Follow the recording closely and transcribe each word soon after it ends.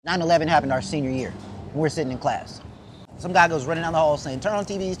9/11 happened our senior year. We're sitting in class. Some guy goes running down the hall saying, turn on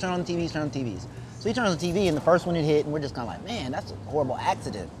TVs, turn on TVs, turn on TVs. So he turns on the TV and the first one it hit and we're just kind of like, man, that's a horrible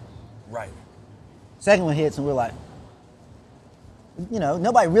accident. Right. Second one hits and we're like,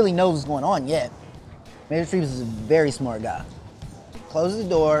 nobody really knows what's going on yet. Major Treves is a very smart guy. Closes the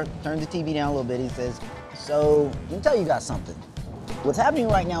door, turns the TV down a little bit, he says, so let me tell you guys something. What's happening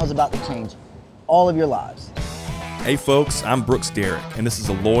right now is about to change all of your lives. Hey folks, I'm Brooks Derrick, and this is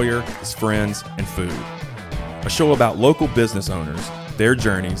A Lawyer, His Friends, and Food. A show about local business owners, their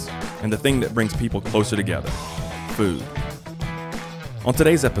journeys, and the thing that brings people closer together, food. On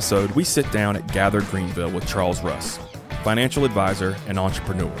today's episode, we sit down at Gather Greenville with Charles Russ, financial advisor and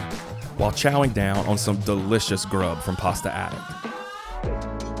entrepreneur, while chowing down on some delicious grub from Pasta Addict.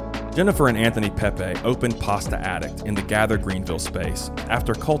 Jennifer and Anthony Pepe opened Pasta Addict in the Gather Greenville space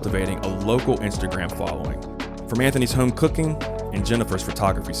after cultivating a local Instagram following, from Anthony's home cooking and Jennifer's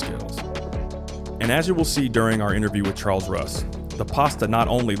photography skills. And as you will see during our interview with Charles Russ, the pasta not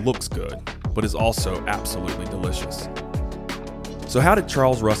only looks good, but is also absolutely delicious. So how did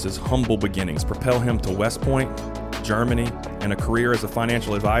Charles Russ's humble beginnings propel him to West Point, Germany, and a career as a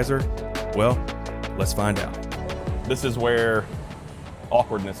financial advisor? Well, let's find out. This is where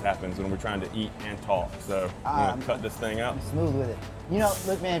awkwardness happens when we're trying to eat and talk. So I'm gonna cut this thing out. I'm smooth with it.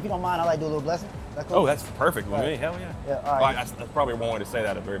 Look, man, if you don't mind, I like to do a little blessing. Oh, that's perfect with me. Hell yeah. Yeah, all right. That's probably one way to say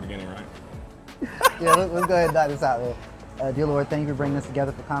that at the very beginning, right? Yeah, let's go ahead and knock this out, man. Dear Lord, thank you for bringing us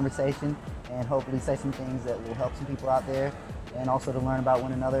together for conversation and hopefully say some things that will help some people out there and also to learn about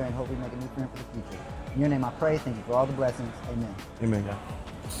one another and hopefully make a new friend for the future. In your name I pray. Thank you for all the blessings. Amen. Amen, God.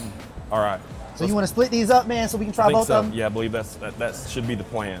 All right. So you want to split these up, man, so we can try both of them? Yeah, I believe that should be the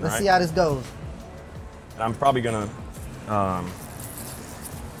plan, Let's right? see how this goes. I'm probably gonna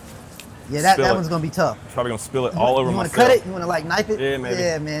that one's gonna be tough. Probably gonna spill it all over myself. You want to cut it? You want to knife it? Yeah, maybe.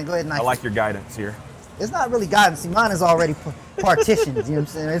 Yeah, man, go ahead and knife it. I like your guidance here. It's not really guidance. See, mine is already partitioned. You know what I'm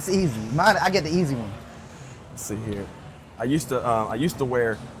saying? It's easy. Mine, I get the easy one. Let's see here. I used to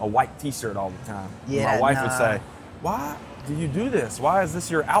wear a white T-shirt all the time. Yeah, my wife would say, "Why do you do this? Why is this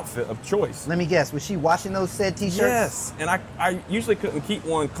your outfit of choice?" Let me guess. Was she washing those said T-shirts? Yes, and I usually couldn't keep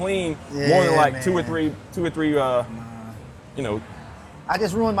one clean more than like two or three. I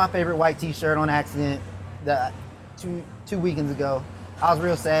just ruined my favorite white T-shirt on accident. Two weekends ago. I was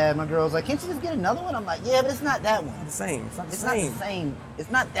real sad. My girl was like, "Can't you just get another one?" I'm like, "Yeah, but it's not that one. The same. It's not the It's same. not the same.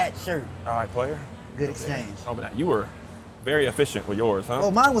 It's not that shirt." All right, player. Good exchange. Oh, but you were very efficient with yours, huh?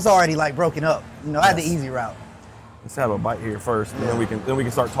 Well, mine was already like broken up. I had the easy route. Let's have a bite here first, and then we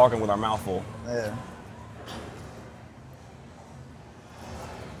can start talking with our mouth full.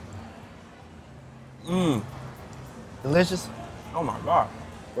 Yeah. Delicious. Oh my God.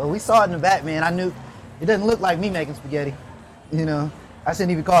 Well, we saw it in the back, man. I knew it doesn't look like me making spaghetti. I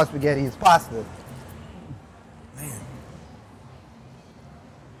shouldn't even call it spaghetti. It's pasta. Man.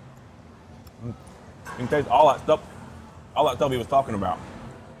 You can taste all that stuff he was talking about.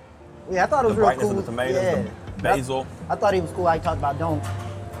 Yeah, I thought it was the real brightness cool. of the tomatoes, the basil. I thought he was cool how he talked about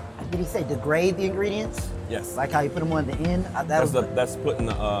did he say degrade the ingredients? Yes. Like how you put them on the end? That's putting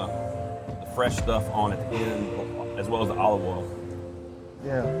the fresh stuff on at the end, as well as the olive oil.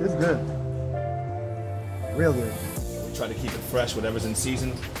 Yeah, it's good. Real good. We try to keep it fresh, whatever's in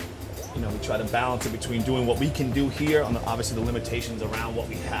season. We try to balance it between doing what we can do here, on obviously the limitations around what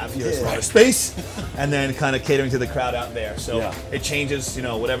we have here as far as space, and then kind of catering to the crowd out there. So it changes,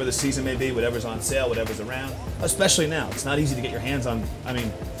 whatever the season may be, whatever's on sale, whatever's around. Especially now, it's not easy to get your hands on.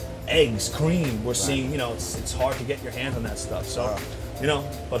 Eggs, cream. We're seeing, it's hard to get your hands on that stuff. So,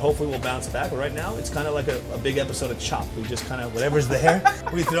 but hopefully we'll bounce back. But right now, it's kind of like a big episode of Chopped. We just kind of whatever's there,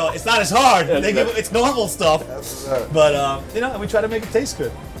 we throw. It's not as hard. It's normal stuff. But we try to make it taste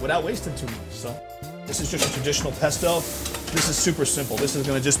good without wasting too much. So, this is just a traditional pesto. This is super simple. This is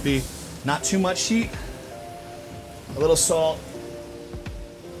going to just be not too much heat, a little salt,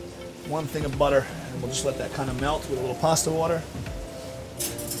 one thing of butter, and we'll just let that kind of melt with a little pasta water.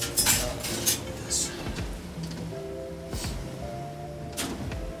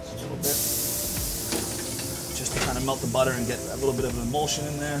 Melt the butter and get a little bit of an emulsion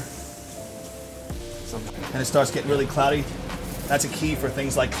in there. And it starts getting really cloudy. That's a key for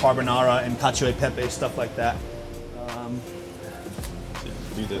things like carbonara and cacio e pepe, stuff like that.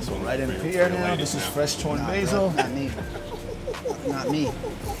 Do this one right in here now. This is fresh torn basil. Not me. Not me.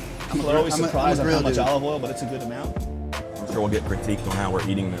 People are always surprised at how much olive oil, but it's a good amount. I'm sure we'll get critiqued on how we're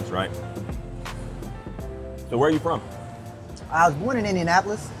eating this, right? So where are you from? I was born in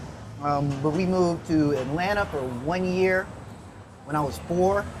Indianapolis. But we moved to Atlanta for 1 year when I was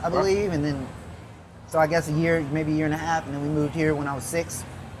 4, I believe, and then, so I guess a year, maybe a year and a half, and then we moved here when I was 6.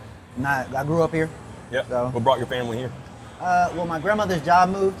 I grew up here. Yep. So, What brought your family here? well, my grandmother's job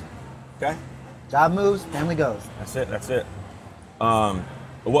moved. Okay. Job moves, family goes. That's it.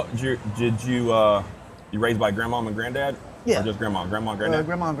 What did you raised by grandmom and granddad? Yeah. Or just grandma and granddad?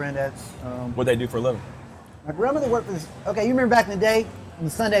 Grandma and granddad's. What they do for a living? My grandmother worked for this. Okay, you remember back in the day, in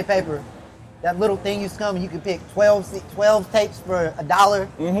the Sunday paper, that little thing used to come and you could pick 12 tapes for $1.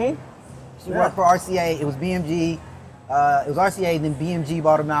 Mm-hmm. She worked for RCA. It was BMG. It was RCA, and then BMG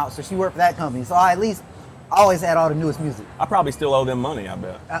bought them out. So she worked for that company. So I always had all the newest music. I probably still owe them money, I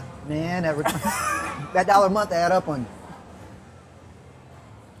bet. Man, that $1 a month add up on you.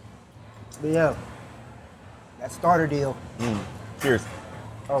 But yeah, that starter deal. Cheers.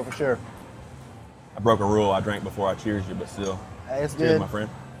 Oh, for sure. I broke a rule. I drank before I cheers you, but still. Hey, it's Cheers, good. my friend.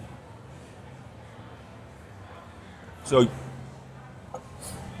 So,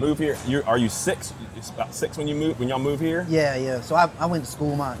 move here. Are you 6? It's about 6 when y'all move here. Yeah. So I went to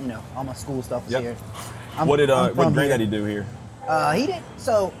school. All my school stuff was Yep. here. What did I'm from granddaddy here. do here? He did.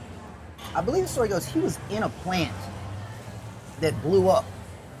 So, I believe the story goes he was in a plant that blew up.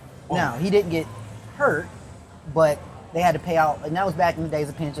 Whoa. Now he didn't get hurt, but they had to pay out, and that was back in the days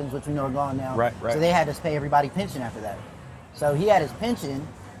of pensions, which we know are gone now. Right. So they had to pay everybody pension after that. So he had his pension,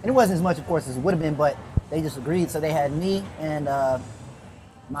 and it wasn't as much, of course, as it would have been, but they just agreed. So they had me and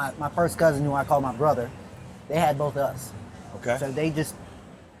my first cousin, who I call my brother. They had both of us. Okay. So they just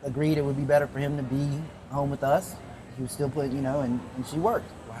agreed it would be better for him to be home with us. He was still putting, and she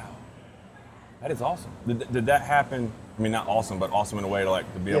worked. Wow. That is awesome. Did that happen? I mean, not awesome, but awesome in a way to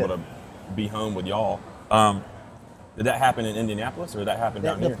be able to be home with y'all. Did that happen in Indianapolis, or did that happen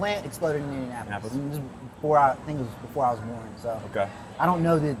down The here? plant exploded in Indianapolis. Indianapolis. And this was before I think it was before I was born. So Okay. I don't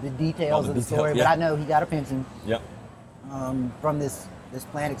know the details of the story, yeah. but I know he got a pension Yep. from this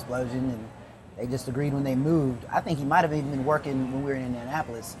plant explosion, and they just agreed when they moved. I think he might have even been working when we were in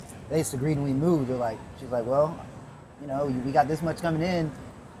Indianapolis. They just agreed when we moved. She's like, well, we got this much coming in.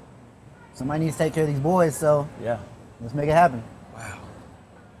 Somebody needs to take care of these boys, so Yeah. let's make it happen. Wow.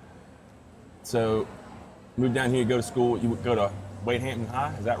 So, moved down here, go to school. You would go to Wade Hampton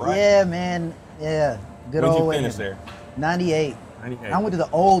High, is that right? Yeah, man. Yeah. Good When did old you Wade finish Hampton. there? 98. 98. I went to the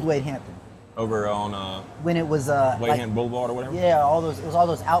old Wade Hampton Over on when it was Wade Hampton Boulevard or whatever? yeah, it was all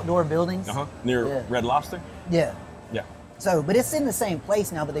those outdoor buildings. Near Yeah. Red Lobster? Yeah. Yeah. So, but it's in the same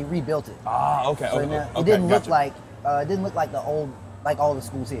place now, but they rebuilt it. Ah, okay. So Okay. now, Okay, it didn't look gotcha. like the old, like all the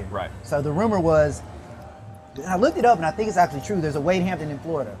schools here. Right. So the rumor was, I looked it up and I think it's actually true. There's a Wade Hampton in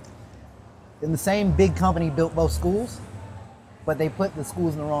Florida. And the same big company built both schools, but they put the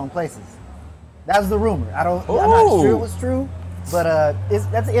schools in the wrong places. That was the rumor. I'm not Ooh. sure it was true, but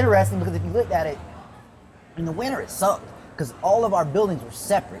that's interesting because if you looked at it, in the winter it sucked because all of our buildings were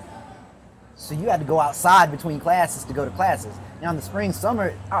separate. So you had to go outside between classes to go to classes. Now in the spring, summer,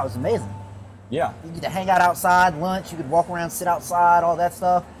 it was amazing. Yeah. You get to hang out outside, lunch, you could walk around, sit outside, all that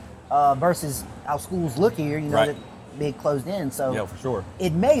stuff, versus how schools look here, Right. that big closed in. So Yeah, for sure.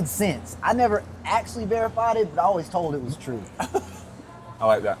 it made sense. I never actually verified it, but I always told it was true. I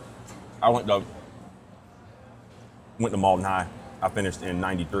like that. I went to Malden High. I finished in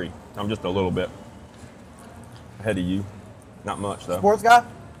 93. I'm just a little bit ahead of you. Not much, though. Sports guy?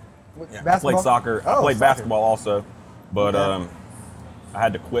 Yeah, I Basketball? played soccer. I Oh, played soccer. basketball also, but Okay. I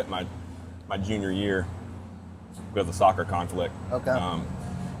had to quit my junior year because of soccer conflict. Okay.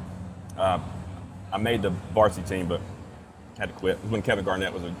 I made the varsity team, but had to quit. It was when Kevin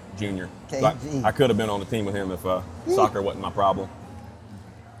Garnett was a junior. So KG. I could have been on the team with him if soccer wasn't my problem.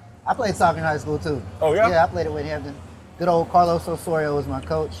 I played soccer in high school too. Oh, yeah? Yeah, I played at Wade Hampton. Good old Carlos Osorio was my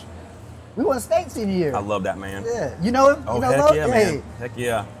coach. We won state senior year. I love that man. Yeah. You know him? Oh, you know heck Los? yeah, Hey, man. Heck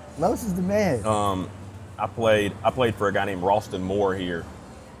yeah. Los is the man. I played for a guy named Ralston Moore here.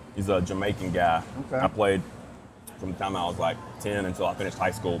 He's a Jamaican guy. Okay. I played from the time I was like 10 until I finished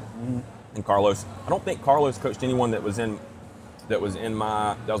high school. Mm-hmm. And Carlos, I don't think Carlos coached anyone that was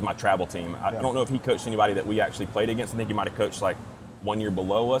my travel team. I don't know if he coached anybody that we actually played against. I think he might have coached like 1 year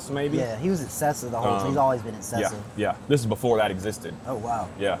below us maybe. Yeah, he was at Cessa the whole time. He's always been at Cessa. Yeah. This is before that existed. Oh, wow.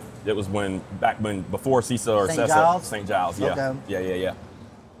 Yeah. It was before CISA or St. Cessa. Giles? St. Giles, yeah. Okay. Yeah.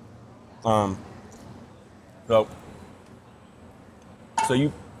 So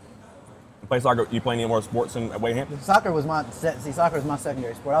you play soccer, you play any more sports at Wade Hampton? Soccer was my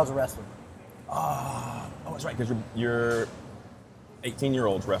secondary sport. I was a wrestler. Oh, that's right, because you're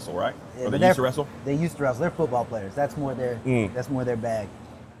 18-year-olds wrestle, right? Yeah, Or but they used to wrestle? They used to wrestle. They're football players. That's more their bag.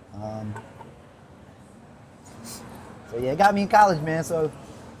 So yeah, it got me in college, man. So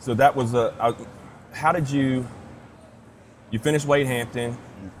So that was how did you finished Wade Hampton?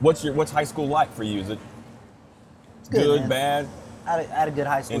 What's high school like for you? Is it it's good, good, man. bad? I had a good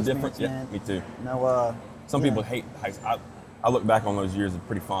high school Indifferent? experience, Yeah, man. me too. No, Some yeah. people hate high school. I look back on those years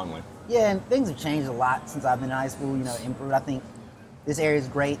pretty fondly. Yeah, and things have changed a lot since I've been in high school. You know, improved. I think this area is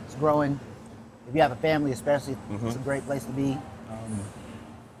great. It's growing. If you have a family, especially, it's a great place to be.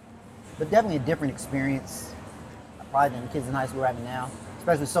 But definitely a different experience, probably than the kids in high school are having now,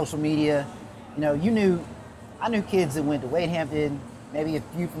 especially with social media. You know, I knew kids that went to Wade Hampton, maybe a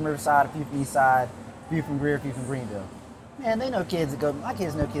few from Riverside, a few from East Side, a few from Greer, a few from Greenville. Man, they know kids that go. My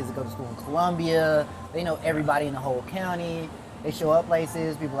kids know kids that go to school in Columbia. They know everybody in the whole county. They show up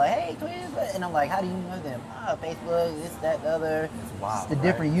places. People are like, hey, twins, and I'm like, how do you know them? Facebook, this, that, the other. Wow, It's a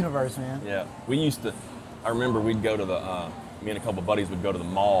different universe, man. Yeah, we used to. I remember we'd go to me and a couple buddies would go to the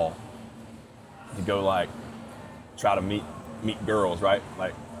mall to go like try to meet girls, right?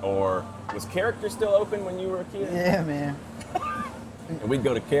 Like, or was Character still open when you were a kid? Yeah, man. And we'd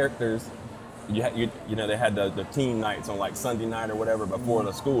go to Characters. You know, they had the teen nights on like Sunday night or whatever before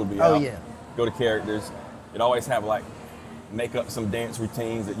the school would be out. Oh, yeah. Go to Characters. You'd always have like make up some dance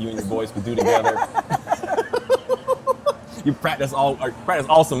routines that you and your boys could do together. You practice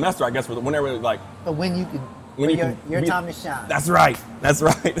all semester, I guess, for whenever like. But when you could, your time to shine. That's right. That's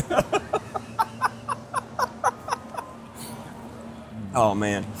right. Oh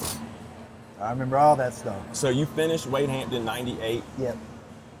man. I remember all that stuff. So you finished Wade Hampton '98. Yep.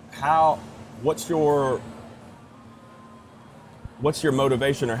 What's your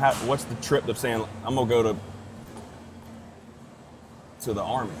motivation, or what's the trip of saying I'm gonna go to the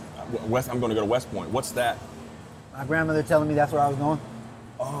Army? I'm gonna go to West Point. What's that? My grandmother telling me that's where I was going.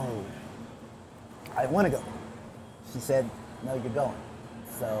 Oh. I didn't want to go. She said, no, you're going.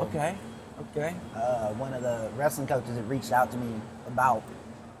 So Okay. one of the wrestling coaches had reached out to me about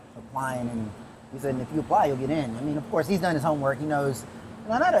applying, and he said, if you apply, you'll get in. I mean, of course, he's done his homework. He knows.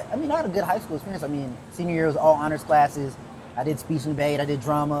 And I had a good high school experience. I mean, senior year was all honors classes. I did speech and debate. I did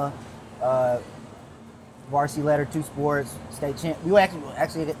drama, varsity letter, 2 sports, state champ. We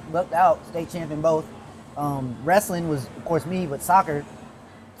actually looked out state champion both. Wrestling was, of course, me, but soccer,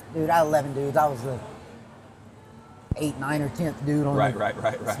 dude, I had 11 dudes. I was the 8th, 9th, or 10th dude on Right.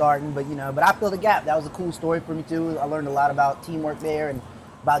 starting, but but I filled the gap. That was a cool story for me too. I learned a lot about teamwork there and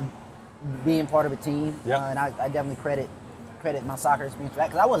about being part of a team. Yep. And I definitely credit my soccer experience for that,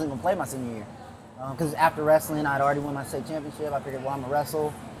 because I wasn't gonna play my senior year. Because after wrestling, I'd already won my state championship. I figured, well, I'm gonna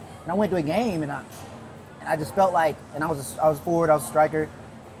wrestle, and I went to a game, and I just felt like, and I was forward, I was a striker,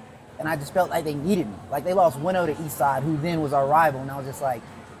 and I just felt like they needed me. Like they lost 1-0 to East Side, who then was our rival, and I was just like,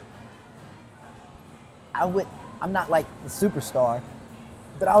 I'm not like the superstar,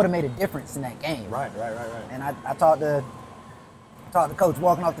 but I would have made a difference in that game. Right. And I talked to coach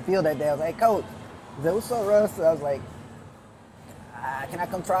walking off the field that day. I was like, hey, coach. He said, what's up, Russ? I was like, can I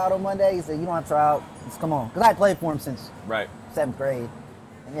come try out on Monday? He said, you don't have to try out. Just come on. Because I had played for him since 7th grade.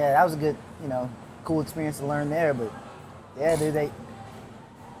 And yeah, that was a good, cool experience to learn there. But yeah, dude, they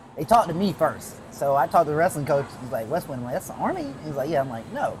talked to me first. So I talked to the wrestling coach. He's like, West Point. I'm like, that's the Army? He's like, yeah. I'm like,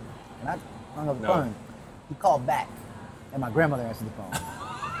 no. And I hung up the phone. He called back, and my grandmother answered the phone.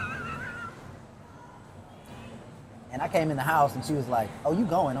 And I came in the house, and she was like, oh, you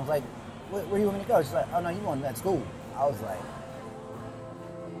going? I was like, where you want me to go? She's like, oh, no, you going to that school. I was like,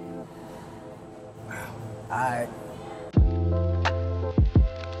 wow, all right.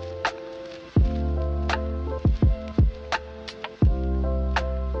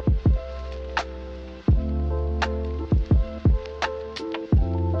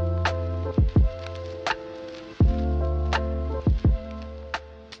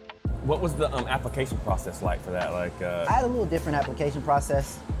 What was the application process like for that? Like, I had a little different application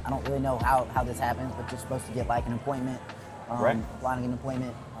process. I don't really know how this happens, but you're supposed to get like an appointment, applying to get an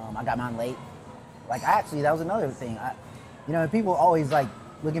appointment. I got mine late. Like that was another thing. People always like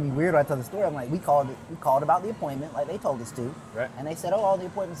look at me weird when I tell the story. I'm like, we called about the appointment, like they told us to, and they said, oh, all the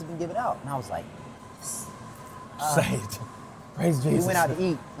appointments have been given out, and I was like, saved. Praise Jesus. We went out to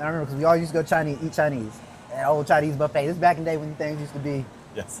eat, and I remember because we all used to go eat Chinese, at old Chinese buffet. This is back in the day when things used to be.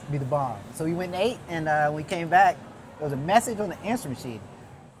 Yes. Be the bomb. So we went and ate, and when we came back, there was a message on the answer machine.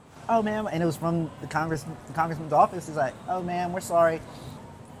 Oh, man, and it was from the congressman's office. He's like, oh, man, we're sorry.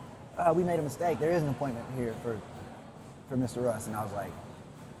 We made a mistake. There is an appointment here for Mr. Russ. And I was like,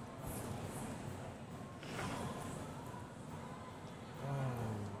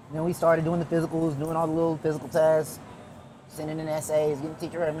 then we started doing the physicals, doing all the little physical tests, sending in essays, getting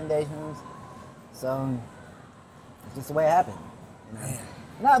teacher recommendations. So it's just the way it happened. Man.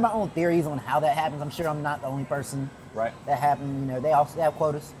 And I have my own theories on how that happens. I'm sure I'm not the only person that happened. They have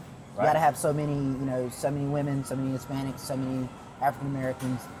quotas. You got to have so many, so many women, so many Hispanics, so many African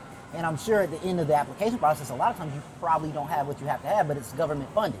Americans. And I'm sure at the end of the application process, a lot of times you probably don't have what you have to have, but it's government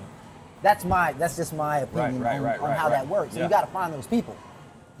funded. That's just my opinion on how that works. So you got to find those people,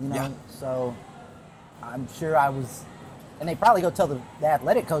 you know. Yeah. So I'm sure I was, and they probably go tell the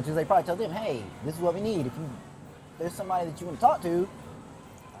athletic coaches. They probably tell them, hey, this is what we need. If there's somebody that you want to talk to,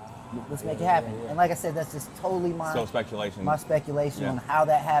 let's make it happen. And like I said, that's just totally my speculation on how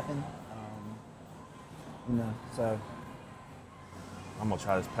that happened. You know, so I'm gonna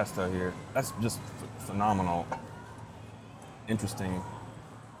try this pesto here. That's just phenomenal, interesting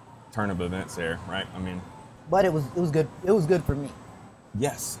turn of events there, right? I mean, but it was good. It was good for me.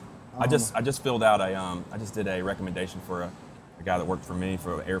 Yes, I just filled out I just did a recommendation for a guy that worked for me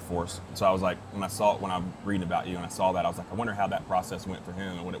for Air Force. So I was like, when I'm reading about you and I saw that, I was like, I wonder how that process went for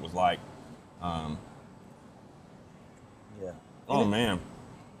him and what it was like. Yeah. Oh man,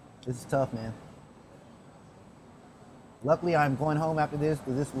 this is tough, man. Luckily, I'm going home after this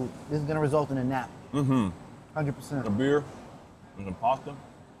because this is going to result in a nap. 100%. A beer and some pasta.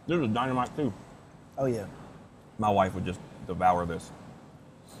 This is dynamite too. Oh yeah. My wife would just devour this.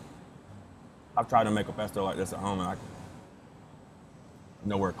 I've tried to make a pesto like this at home and I'm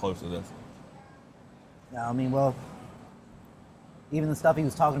nowhere close to this. Yeah, I mean, well, even the stuff he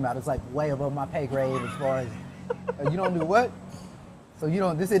was talking about is like way above my pay grade as far as you don't do what? So you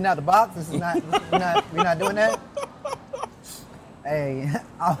don't. This isn't out the box. This is not. We're not doing that. Hey,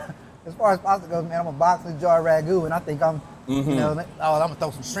 as far as pasta goes, man, I'm a box and a jar of ragu, and I think I'm, you know, I'm gonna throw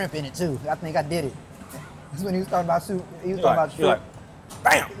some shrimp in it too. I think I did it. That's when he was talking about soup. He was talking about shrimp.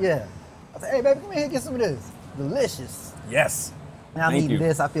 Bam! Yeah. I said, hey, baby, come here and get some of this. Delicious. Yes. Now I'm eating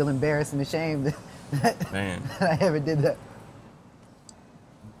this. I feel embarrassed and ashamed that I ever did that.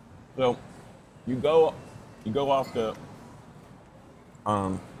 So, you go off to,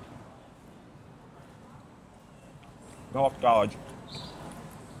 go off to college.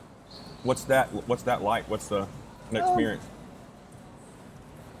 What's that like? What's the experience?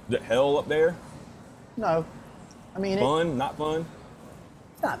 Is it hell up there? No. I mean, fun, not fun?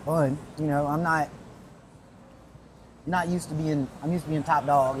 It's not fun. You know, I'm used to being top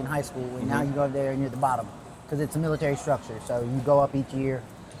dog in high school, and now you go up there and you're at the bottom because it's a military structure. So you go up each year.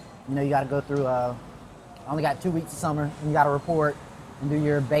 You know, you got to go through, only got 2 weeks of summer, and you got to report and do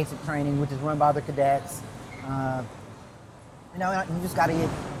your basic training, which is run by the cadets. You know, you just got to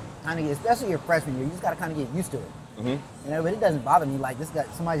especially your freshman year, you just got to kind of get used to it. You know, but it doesn't bother me. Like,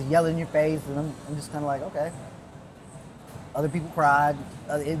 somebody's yelling in your face, and I'm just kind of like, okay. Other people cried.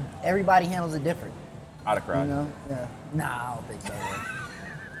 Everybody handles it different. I'd have cried. You know? Yeah. Nah, I don't think so.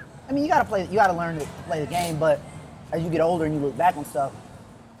 I mean, you got to learn to play the game, but as you get older and you look back on stuff,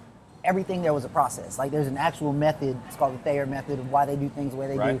 everything there was a process. Like, there's an actual method. It's called the Thayer method of why they do things the way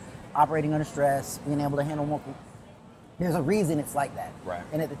they do. Operating under stress, being able to handle multiple. There's a reason it's like that. Right.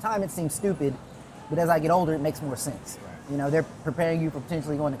 And at the time, it seems stupid, but as I get older, it makes more sense. Right. You know, they're preparing you for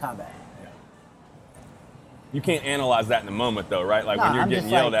potentially going to combat. Yeah. You can't analyze that in the moment, though, right? Like, when you're getting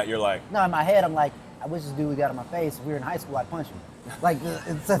yelled at, you're like... No, in my head, I'm like, I wish this dude would got in my face. If we were in high school, I'd punch him. Like,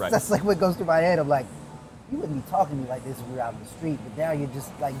 that's like what goes through my head. I'm like, you wouldn't be talking to me like this if we were out in the street, but now you're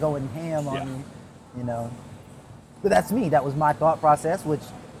just like going ham on me, you know. But that's me. That was my thought process, which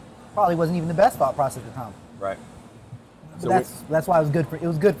probably wasn't even the best thought process at the time. Right. But that's why it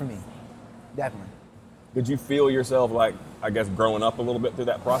was good for me. Definitely. Did you feel yourself like, I guess, growing up a little bit through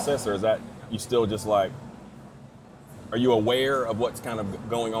that process, or is that you still just like, are you aware of what's kind of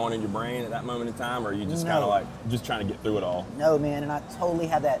going on in your brain at that moment in time, or are you just kind of like just trying to get through it all? No, man, and I totally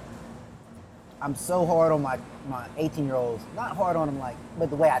had that. I'm so hard on my 18-year-olds. Not hard on them, like, but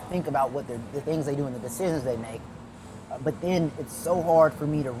the way I think about what the things they do and the decisions they make. But then it's so hard for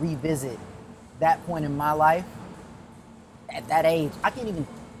me to revisit that point in my life at that age.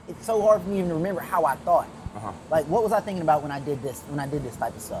 It's so hard for me even to remember how I thought. Like, what was I thinking about when I did this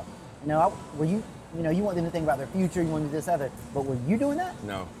type of stuff? You know, you want them to think about their future, you want to do this other, but were you doing that?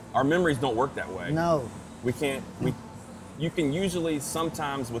 No. Our memories don't work that way. No. We can't, you can usually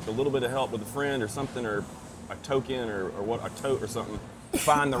sometimes with a little bit of help with a friend or something, or a token or a tote or something,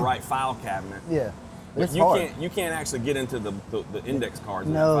 find the right file cabinet. Yeah. But it's hard. You can't actually get into the index cards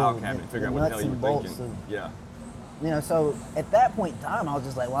in that file cabinet and figure out what the hell you were thinking. You know, so at that point in time, I was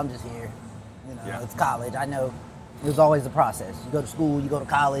just like, well, I'm just here. You know, it's college. I know it was always the process. You go to school, you go to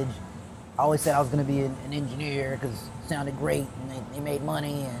college. I always said I was going to be an engineer because it sounded great and they made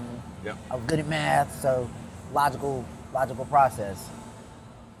money and I was good at math. So logical process.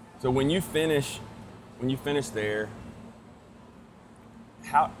 So when you finish there,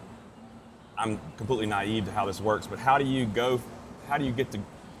 I'm completely naive to how this works, but how do you get to,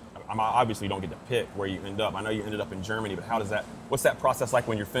 obviously you don't get to pick where you end up. I know you ended up in Germany, but what's that process like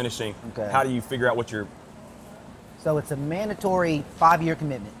when you're finishing? Okay. How do you figure out what you're... So it's a mandatory 5-year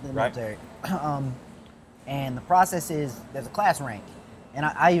commitment in the military. And the process is, there's a class rank. And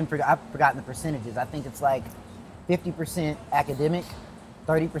I've forgotten the percentages. I think it's like 50% academic,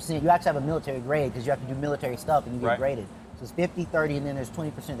 30%, you actually have a military grade because you have to do military stuff and you get graded. So it's 50, 30, and then there's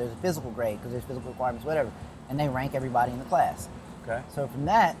 20%, there's a physical grade because there's physical requirements, whatever. And they rank everybody in the class. Okay. So from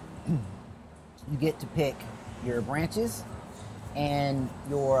that, you get to pick your branches and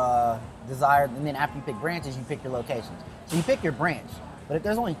your desired, and then after you pick branches, you pick your locations. So you pick your branch, but if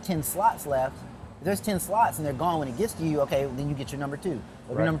there's only 10 slots left, if there's 10 slots and they're gone when it gets to you, okay, then you get your number 2.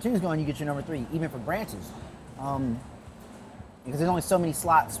 If your number 2 is gone, you get your number 3, even for branches. Because there's only so many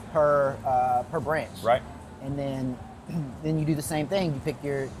slots per branch. Right. And then you do the same thing, you pick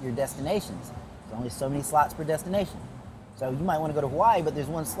your destinations. There's only so many slots per destination. So you might want to go to Hawaii, but there's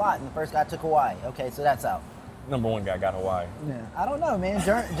 1 slot, and the first guy took Hawaii. Okay, so that's out. Number 1 guy got Hawaii. Yeah, I don't know, man.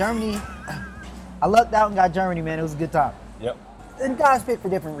 Germany, I lucked out and got Germany, man. It was a good time. Yep. And guys pick for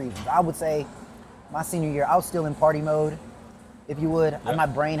different reasons. I would say my senior year, I was still in party mode, if you would. Yep. My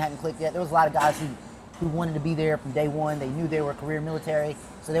brain hadn't clicked yet. There was a lot of guys who wanted to be there from day one. They knew they were career military,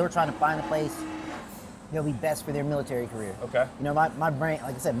 so they were trying to find a place that'll be best for their military career. Okay. You know, my brain,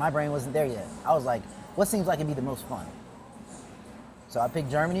 like I said, my brain wasn't there yet. I was like, what seems like it'd be the most fun? So I picked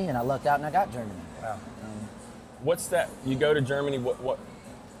Germany, and I lucked out, and I got Germany. Wow. What's that? You go to Germany. What?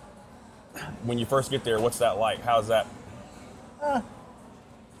 When you first get there, what's that like? How's that?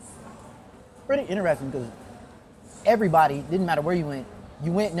 Pretty interesting because everybody, didn't matter where you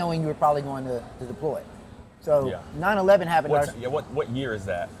went knowing you were probably going to deploy. So 9/11 happened. What year is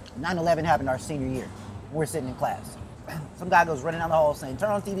that? 9/11 happened our senior year. We're sitting in class. Some guy goes running down the hall saying, "Turn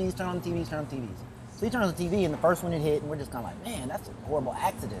on TVs, turn on the TVs, turn on the TVs." So he turns on the TV, and the first one it hit, and we're just kind of like, "Man, that's a horrible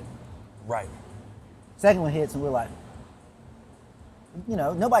accident." Right. Second one hits, and we're like, you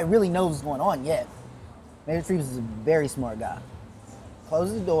know, nobody really knows what's going on yet. Major Treves is a very smart guy.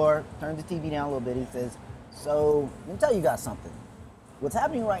 Closes the door, turns the TV down a little bit. He says, "So let me tell you guys something. What's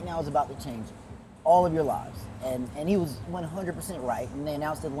happening right now is about to change all of your lives." And he was 100% right. And they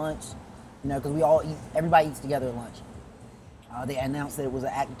announced at lunch, you know, because we all eat, everybody eats together at lunch. They announced that it was an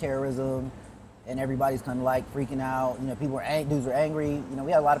act of terrorism, and everybody's kind of like freaking out. You know, dudes were angry. You know,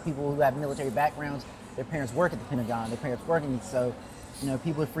 we had a lot of people who have military backgrounds. Their parents work at the Pentagon. Their parents working, so you know,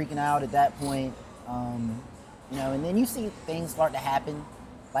 people are freaking out at that point. You know, and then you see things start to happen,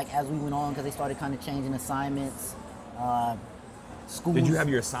 like as we went on, because they started kind of changing assignments. Schools. Did you have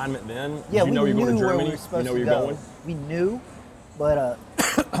your assignment then? Yeah, Did you know we you're going knew to where Germany? we were supposed You know to you're go. going? We knew, but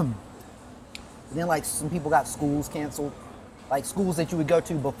then like some people got schools canceled, like schools that you would go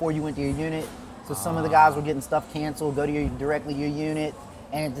to before you went to your unit. So some of the guys were getting stuff canceled. Go to directly your unit,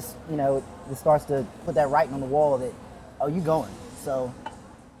 and it just, you know, it starts to put that writing on the wall that, oh, you going. So,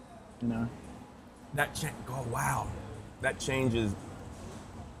 you know. Oh wow, that changes.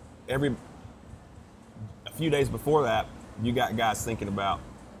 A few days before that, you got guys thinking about,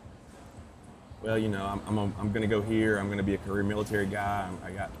 well, you know, I'm going to go here. I'm going to be a career military guy.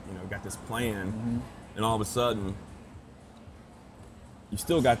 I got this plan, and all of a sudden, you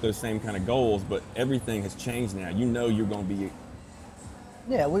still got those same kind of goals, but everything has changed now. You know you're going to be.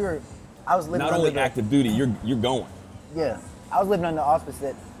 Yeah, I was living not only active duty. You're going. Yeah, I was living under the auspice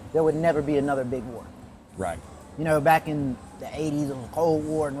that there would never be another big war. Right. You know, back in the 80s, it was a Cold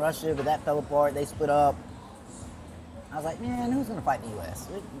War in Russia, but that fell apart. They split up. I was like, man, who's going to fight the U.S.?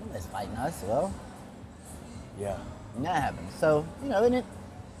 Nobody's fighting us. Well, yeah. And that happened. So, you know, and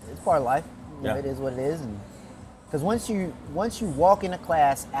it's part of life. You know, Yeah. it is what it is. And because once you walk into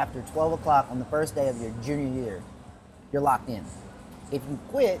class after 12 o'clock on the first day of your junior year, you're locked in. If you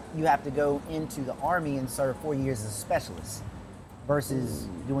quit, you have to go into the Army and serve 4 years as a specialist versus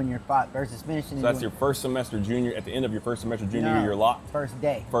versus finishing. So that's your first semester junior. At the end of your first semester junior year, you're locked. First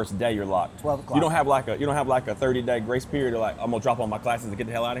day. First day, you're locked. 12 o'clock. You don't have like a 30-day grace period. Or like, I'm gonna drop all my classes and get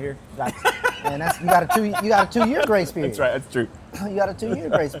the hell out of here. And you got a 2-year grace period. That's right. That's true. You got a 2-year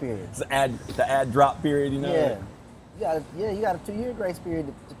grace period. It's the add drop period. You know. Yeah. You got a 2-year grace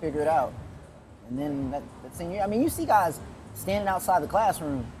period to figure it out. And then that senior year, I mean, you see guys standing outside the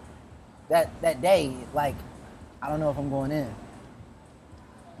classroom that day, like, I don't know if I'm going in.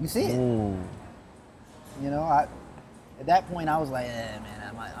 You see it. Ooh. You know, at that point I was like, man,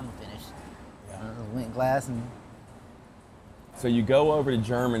 I'm gonna finish. Yeah. I went in class and. So you go over to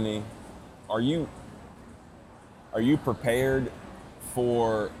Germany. Are you prepared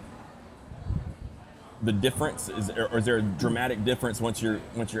for the difference? Is there a dramatic difference once you're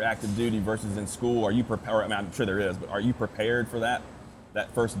active duty versus in school? Are you prepared? I mean, I'm sure there is, but are you prepared for that?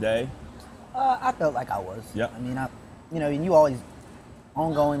 that first day? I felt like I was. Yep. I mean, and you always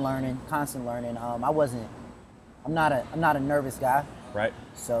ongoing learning, constant learning. I'm not a nervous guy. Right.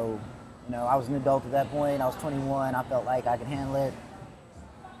 So, I was an adult at that point. I was 21. I felt like I could handle it.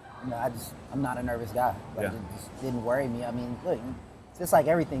 I'm not a nervous guy. Like, Yeah. it just didn't worry me. I mean, look, it's just like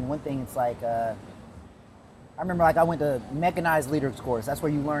everything. One thing, it's like, I remember I went to mechanized leaders course. That's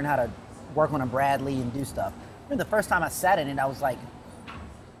where you learn how to work on a Bradley and do stuff. I remember the first time I sat in it, I was like,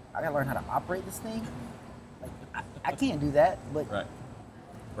 I gotta learn how to operate this thing. Like, I can't do that, but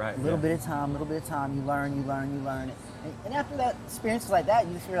Right. little bit of time, you learn. And after that experiences like that,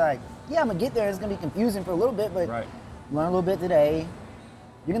 you just feel like, yeah, I'm gonna get there. It's gonna be confusing for a little bit, but Right. you learn a little bit today.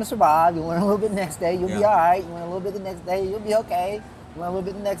 You're gonna survive. You learn a little bit the next day. You'll be all right. You learn a little bit the next day. You'll be okay. You learn a little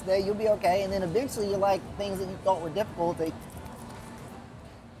bit the next day. You'll be okay. And then eventually, you're like things that you thought were difficult.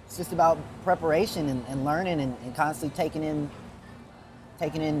 It's just about preparation and learning and constantly taking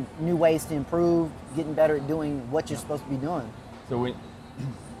in new ways to improve, getting better at doing what you're supposed to be doing. So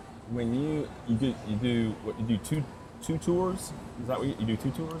when you do two tours? Is that what you do? 2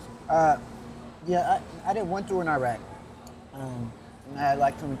 tours? Yeah, I did 1 tour in Iraq. And I had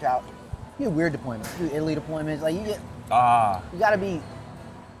like 2 out. You do weird deployments. You do Italy deployments. Like you gotta be.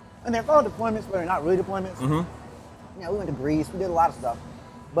 And they're called deployments, but they're not really deployments. Mm-hmm. We went to Greece. We did a lot of stuff,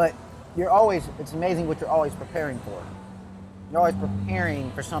 but it's amazing what you're always preparing for. You're always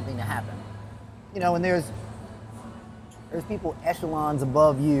preparing for something to happen. And there's people echelons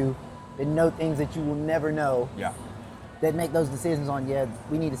above you that know things that you will never know. Yeah. That make those decisions on,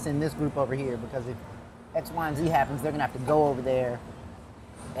 we need to send this group over here because if X, Y, and Z happens, they're gonna have to go over there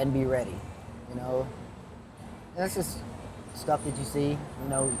and be ready. And that's just stuff that you see.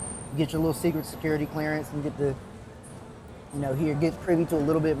 You get your little secret security clearance and get to, get privy to a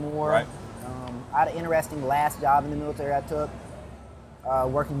little bit more. Right. I had an interesting last job in the military I took,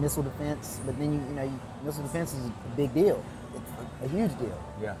 working missile defense. But then missile defense is a big deal. It's a huge deal.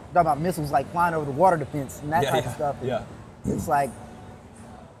 Yeah. Talking about missiles like flying over the water defense and that type of stuff. Yeah. It's like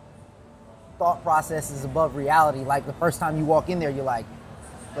thought process is above reality. Like the first time you walk in there, you're like,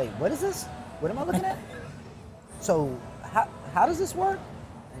 wait, what is this? What am I looking at? So how does this work?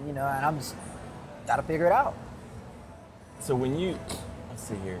 And and I'm just gotta figure it out. So when let's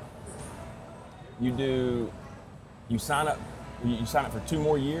see here, you sign up for 2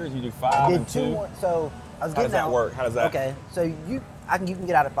 more years. You do 5 I did and 2 2. more. So I was How does getting that out. work? How does that? Okay, so you can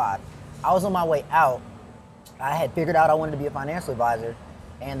get out at 5. I was on my way out. I had figured out I wanted to be a financial advisor,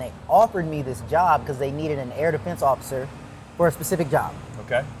 and they offered me this job because they needed an air defense officer for a specific job.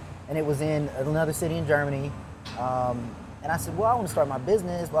 Okay. And it was in another city in Germany. And I said, well, I want to start my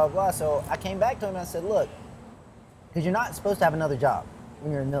business, blah, blah, blah. So I came back to him and I said, look, because you're not supposed to have another job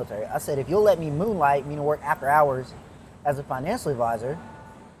when you're in the military. I said, if you'll let me moonlight, work after hours as a financial advisor,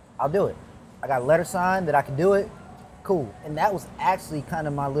 I'll do it. I got a letter signed that I could do it. Cool. And that was actually kind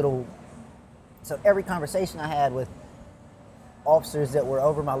of my little, so every conversation I had with officers that were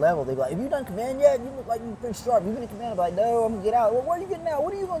over my level, they'd be like, have you done command yet? You look like you've been sharp. You've been in command. I'm like, no, I'm going to get out. Well, where are you getting out?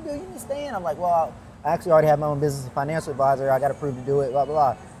 What are you going to do? You need to stay in. I'm like, well, I actually already have my own business as a financial advisor. I got approved to do it, blah,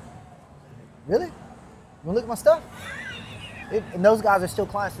 blah, blah. Really? You want to look at my stuff? And those guys are still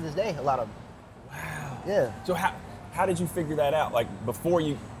clients to this day, a lot of them. Wow. Yeah. So how did you figure that out? Like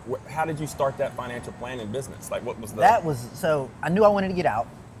how did you start that financial planning business? Like what was so I knew I wanted to get out,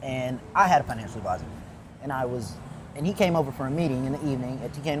 and I had a financial advisor. And he came over for a meeting in the evening.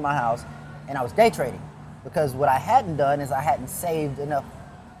 He came to my house, and I was day trading because what I hadn't done is I hadn't saved enough.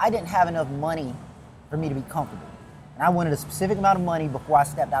 I didn't have enough money for me to be comfortable. And I wanted a specific amount of money before I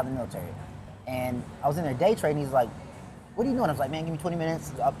stepped out of the military. And I was in there day trading. He's like, what are you doing? I was like, man, give me 20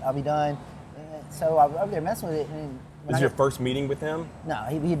 minutes. I'll be done. And so I was over there messing with it. And This is your first meeting with him? No,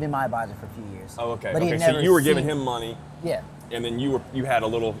 he had been my advisor for a few years. Oh, okay. But he had So never you were giving seen- him money. Yeah. And then you had a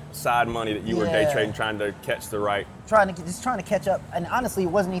little side money that you were day Yeah. trading, trying to catch the right. Trying to catch up. And honestly,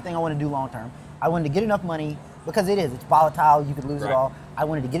 it wasn't anything I wanted to do long term. I wanted to get enough money because it's volatile. You could lose Right. it all. I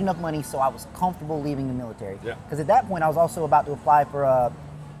wanted to get enough money so I was comfortable leaving the military. Yeah. Because at that point, I was also about to apply for a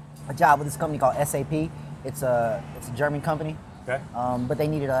job with this company called SAP. It's a German company. Okay. But they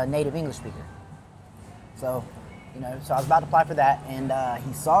needed a native English speaker. So, so I was about to apply for that, and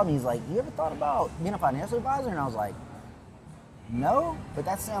he saw me. He's like, "You ever thought about being a financial advisor?" And I was like, "No, but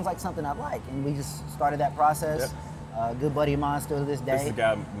that sounds like something I'd like." And we just started that process. Yep. A good buddy of mine still to this day. This is the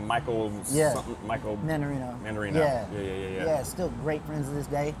guy, Michael. Yeah. Michael Mandarino. Mandarino. Yeah. Yeah. Yeah, still great friends to this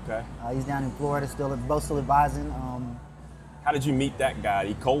day. Okay. He's down in Florida, both still advising. How did you meet that guy?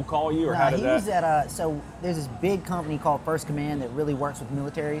 Did he cold call you, or No, how did he that? was at so there's this big company called First Command that really works with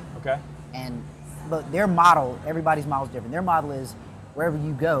military. Okay. But their model, everybody's model is different. Their model is wherever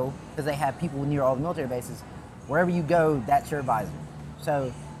you go, because they have people near all the military bases, wherever you go, that's your advisor.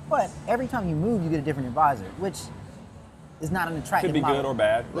 So, but every time you move, you get a different advisor, which is not an attractive Could be model. good or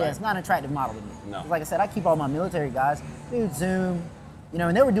bad, Yeah, right? it's not an attractive model to me. No. 'Cause like I said, I keep all my military guys, dude, Zoom, you know,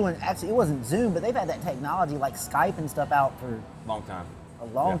 and they were doing, actually, it wasn't Zoom, but they've had that technology like Skype and stuff out for Long time. a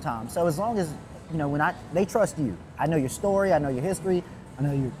long time. So as long as, you know, they trust you. I know your story, I know your history, I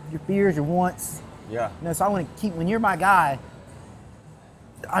know your fears, your wants. Yeah. You know, so I want to keep, when you're my guy,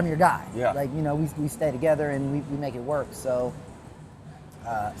 I'm your guy. Yeah. Like, you know, we stay together and we make it work. So,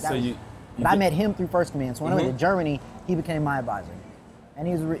 but I met him through First Command. So when I went to Germany, he became my advisor. And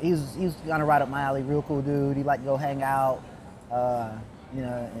he was kind of right up my alley, real cool dude. He liked to go hang out, you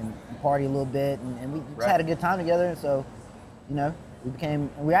know, and party a little bit. And we just had a good time together. So, you know, we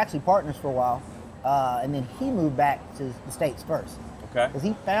were actually partners for a while. And then he moved back to the States first. Okay. Because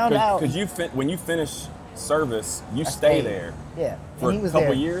he found out. Because when you finish service, you I stay stayed. there. Yeah. For And he a was couple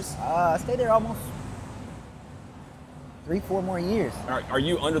there. years? I stayed there almost 3-4 more years. Are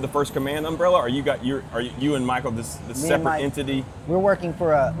you under the First Command umbrella? Or are you and Michael this Me and separate Mike, entity? We're working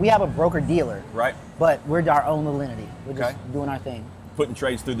for we have a broker dealer, Right. but we're our own little entity. We're Okay. just doing our thing. Putting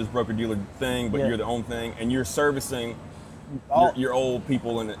trades through this broker dealer thing, but Yeah. you're the own thing, and you're servicing All, your old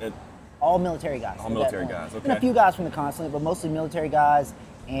people and all military guys. All at that military point. guys, And okay. a few guys from the consulate, but mostly military guys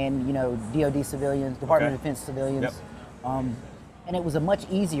and, you know, DOD civilians, Department Okay. of Defense civilians. Yep. And it was a much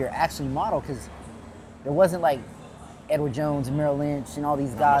easier actually model because there wasn't like Edward Jones and Merrill Lynch and all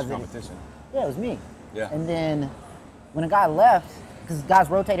these not guys. much competition. Yeah, it was me. Yeah. And then when a guy left, because guys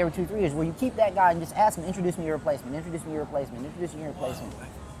rotate every 2-3 years, where you keep that guy and just ask him, introduce me your replacement, introduce me your replacement, introduce me your replacement.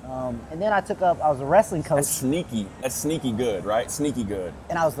 And then I was a wrestling coach. That's sneaky good, right? Sneaky good.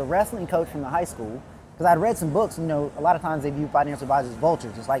 And I was the wrestling coach from the high school because I'd read some books. You know, a lot of times they view financial advisors as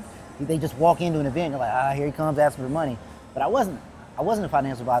vultures. It's like they just walk into an event, you're like, here he comes asking for money. But I wasn't a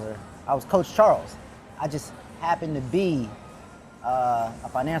financial advisor. I was Coach Charles. I just happened to be a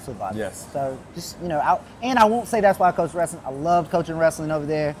financial advisor. Yes. So just, you know, and I won't say that's why I coach wrestling. I loved coaching wrestling over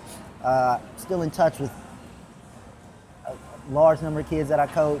there. Still in touch with a large number of kids that I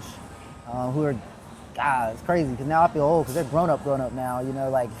coach who are, God, it's crazy because now I feel old because they're grown up now, you know,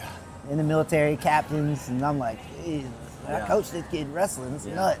 like in the military, captains, and I'm like, geez, I Yeah. coached this kid wrestling, it's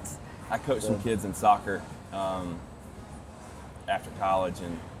Yeah. nuts. I coached some kids in soccer after college,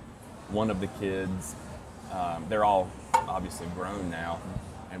 and one of the kids, they're all obviously grown now,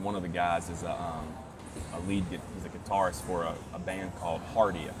 and one of the guys is a lead. He's a guitarist for a band called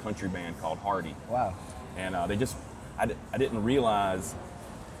Hardy, a country band called Hardy. Wow. And I didn't realize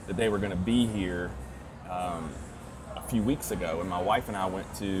that they were going to be here a few weeks ago, and my wife and I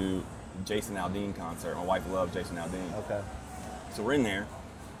went to Jason Aldean concert. My wife loves Jason Aldean. Okay. So we're in there,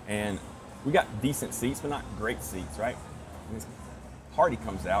 and we got decent seats, but not great seats, right? And this Hardy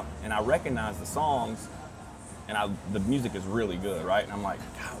comes out, and I recognize the songs, and the music is really good, right? And I'm like,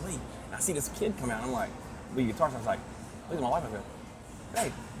 golly. And I see this kid come out, and I'm like, lead guitarist. I was like, look at my wife. I go,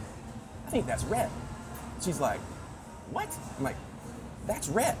 hey, I think that's Red. She's like, what? I'm like, that's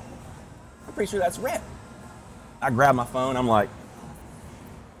Red. I'm pretty sure that's Red. I grab my phone. I'm like,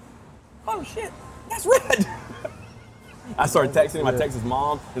 oh shit, that's Red. I started texting him. I texted his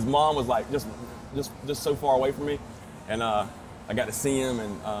mom. His mom was like just so far away from me, and I got to see him.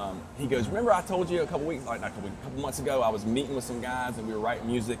 And he goes, "Remember I told you a couple months ago I was meeting with some guys and we were writing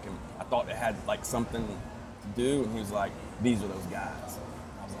music and I thought it had like something to do." And he was like, "These are those guys."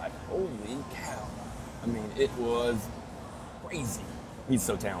 I was like, "Holy cow!" I mean, it was crazy. He's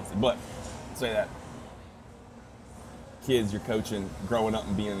so talented. But say that kids you're coaching, growing up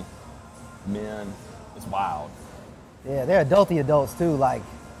and being men, it's wild. Yeah, they're adulty adults too, like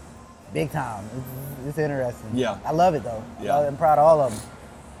big time. It's interesting. Yeah. I love it though. Yeah. I'm proud of all of them.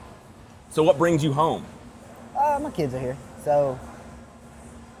 So what brings you home? My kids are here. So,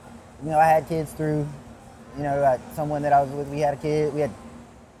 you know, I had kids through, you know, someone that I was with, we had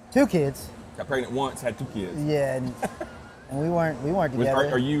 2 kids. Got pregnant once, had 2 kids. Yeah, and we weren't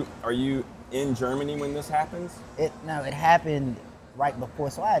together. Are you in Germany when this happens? It happened right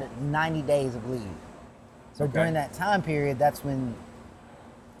before. So I had 90 days of leave. So Okay. during that time period, that's when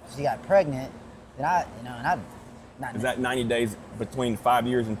she got pregnant. And Is that 90 days between 5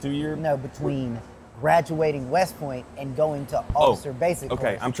 years and 2 years? No, between graduating West Point and going to officer basic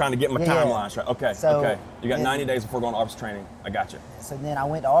Okay, course. I'm trying to get my Yeah. timeline straight. Okay, So, okay. You got then- 90 days before going to officer training. I got you. So then I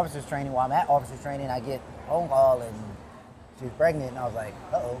went to officer's training. While I'm at officer's training, I get a phone call and she was pregnant, and I was like,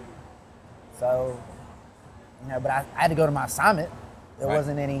 uh-oh. So, you know, but I had to go to my assignment. There Right.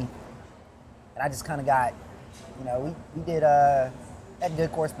 wasn't any, and I just kind of got, you know, we did had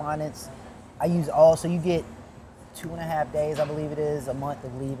good correspondence. So you get 2.5 days, I believe it is, a month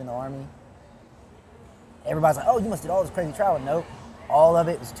of leave in the Army. Everybody's like, oh, you must have did all this crazy travel. Nope. All of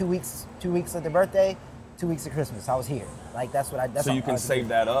it was 2 weeks of their birthday, 2 weeks of Christmas. I was here. Like, that's what I, that's So you all can I save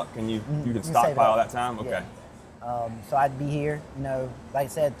that up? Can you You can save it stockpile up. that time? Okay. Yeah. So I'd be here, you know, like I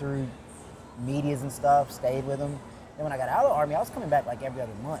said, through medias and stuff, stayed with them. Then when I got out of the Army, I was coming back like every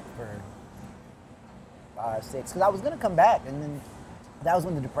other month for 5, 6, because I was going to come back, and then that was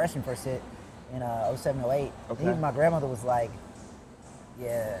when the Depression first hit in 07, 08. Okay. Even my grandmother was like,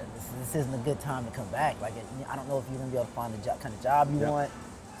 yeah, this isn't a good time to come back. Like, I don't know if you're going to be able to find the kind of job you Yep. want.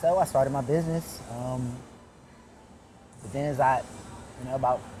 So I started my business. But then as I, you know,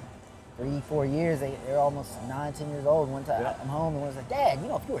 about 3, 4 years, they're almost 9, 10 years old. One time Yeah. I'm home and one's like, Dad, you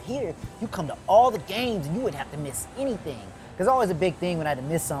know, if you were here, you come to all the games and you wouldn't have to miss anything. Because always a big thing when I had to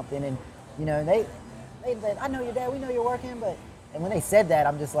miss something. And, you know, they I know your dad, we know you're working, but, and when they said that,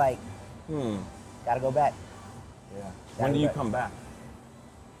 I'm just like, gotta go back. Yeah. Gotta When do go you back. come back?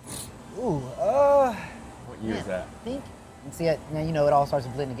 Ooh, What year is that? I think, and see, now you know it all starts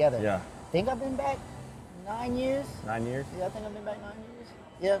to blend together. Yeah. I think I've been back 9 years. 9 years? Yeah, I think I've been back 9 years.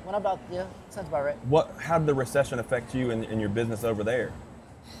 Yeah, sounds about right. How did the recession affect you and your business over there?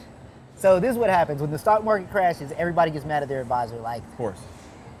 So this is what happens when the stock market crashes. Everybody gets mad at their advisor. Like, Of course.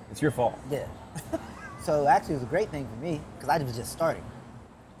 It's your fault. yeah. So actually, it was a great thing for me because I was just starting.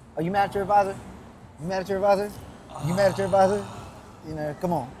 Are you mad at your advisor? You mad at your advisor? You mad at your advisor? You know,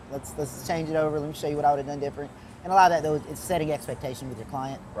 come on. Let's change it over. Let me show you what I would have done different. And a lot of that, though, it's setting expectation with your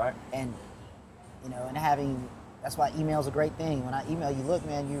client. Right. And, you know, and having, that's why email's a great thing. When I email you, look,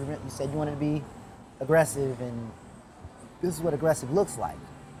 man, you said you wanted to be aggressive, and this is what aggressive looks like.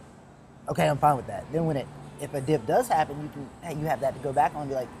 Okay, I'm fine with that. Then if a dip does happen, you have that to go back on and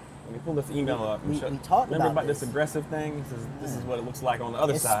be like, Let me pull this email up. we talked Remember about this. this aggressive thing? This is what it looks like on the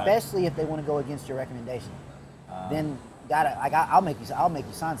other side. Especially if they want to go against your recommendation. Then I'll make you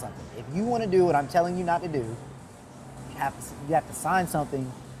sign something. If you want to do what I'm telling you not to do, you have to sign something,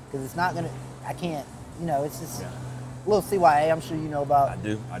 because it's not gonna. I can't. You know, it's just a little CYA. I'm sure you know about. I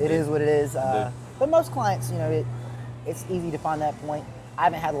do. It is what it is. I do. But most clients, you know, it's easy to find that point. I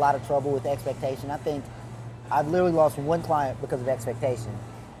haven't had a lot of trouble with expectation. I think I've literally lost one client because of expectation,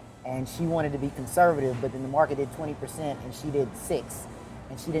 and she wanted to be conservative, but then the market did 20% and she did 6%,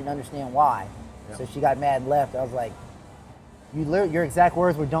 and she didn't understand why. Yeah. So she got mad and left. I was like, your exact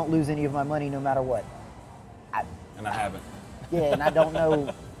words were, "Don't lose any of my money, no matter what." And I haven't. Yeah, and I don't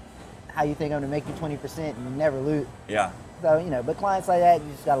know how you think I'm gonna make you 20% and never lose. Yeah. So, you know, but clients like that, you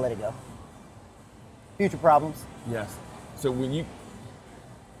just gotta let it go. Future problems. Yes. So when you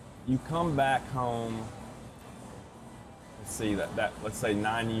come back home, let's see, that let's say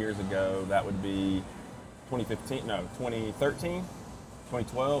 9 years ago, that would be 2015, no, 2013,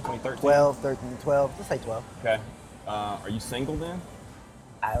 2012, 2013? 12, 13, 12, let's say 12. Okay. Are you single then?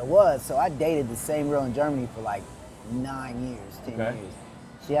 I was, so I dated the same girl in Germany for like 9 years, 10 Okay. years.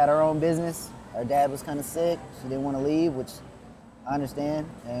 She had her own business. Her dad was kind of sick. She didn't want to leave, which I understand.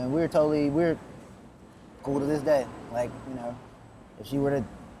 And we're cool to this day. Like, you know, if she were to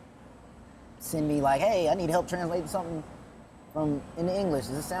send me like, hey, I need help translating something from into English,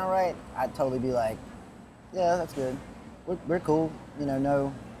 does this sound right? I'd totally be like, yeah, that's good. We're cool. You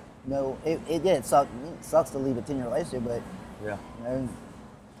know, it sucks to leave a 10-year relationship, but Yeah. you know,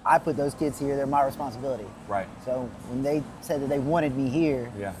 I put those kids here. They're my responsibility. Right. So when they said that they wanted me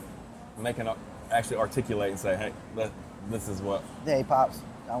here, Yeah. And they can actually articulate and say, hey, this is what. hey, Pops,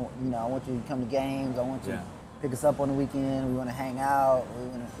 I want you to come to games. I want you Yeah. to pick us up on the weekend. We want to hang out.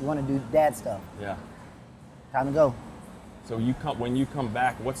 We want to do dad stuff. Yeah. Time to go. So when you come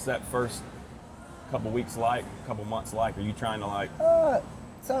back, what's that first couple weeks like, couple months like? Are you trying to like?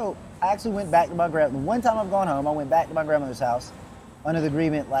 So I actually went back to my grandmother. One time I've gone home, I went back to my grandmother's house under the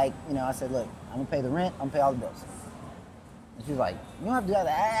agreement, like, you know, I said, look, I'm going to pay the rent. I'm going to pay all the bills. And she was like, you don't have to do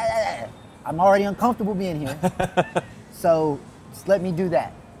that. I'm already uncomfortable being here. So just let me do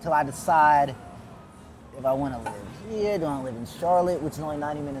that till I decide if I want to live here. Do I want to live in Charlotte, which is only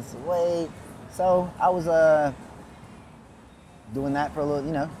 90 minutes away? So I was doing that for a little,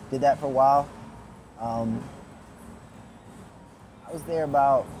 you know, did that for a while. I was there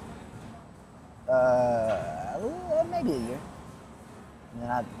about maybe a year. And then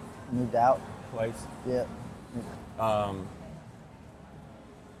I moved out. Place. Yeah.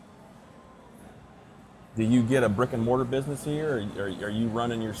 Do you get a brick and mortar business here, or are you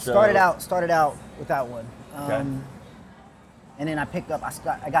running your show? Started out without one. Okay. And then I picked up.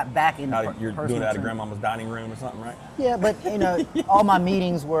 I got back in. You're doing it out of grandmama's dining room or something, right? Yeah, but you know, all my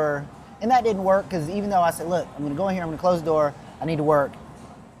meetings were, and that didn't work because even though I said, look, I'm going to go in here, I'm going to close the door, I need to work.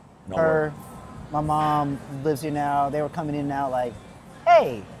 Don't work. My mom lives here now. They were coming in now like,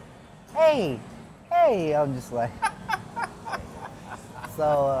 hey. I'm just like,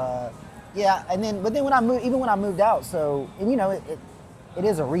 so yeah. But then when I moved out, so and it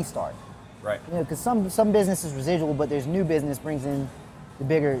is a restart. Right. Because some business is residual, but there's new business brings in the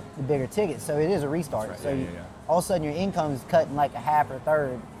bigger ticket. So it is a restart. Right. So Yeah. all of a sudden your income is cut in like a half or a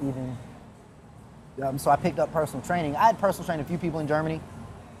third even. So I picked up personal training. I had personal training a few people in Germany,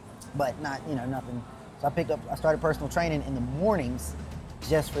 but not nothing. So I started personal training in the mornings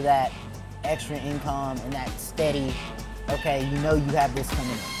just for that extra income and that steady, okay, you have this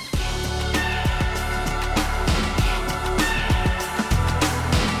coming in.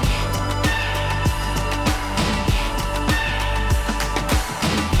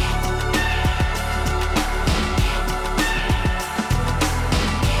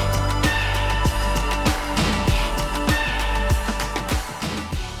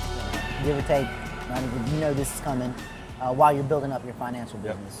 Give or take, this is coming while you're building up your financial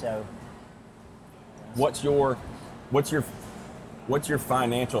business. So, what's your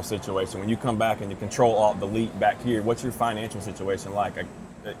financial situation when you come back and you Control Alt Delete back here? What's your financial situation like? I'm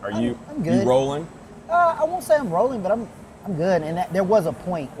good. You rolling? I won't say I'm rolling, but I'm good. And there was a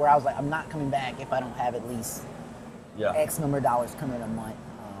point where I was like, I'm not coming back if I don't have at least X number of dollars coming in a month.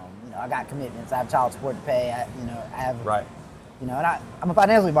 I got commitments. I have child support to pay. I have right. And I'm a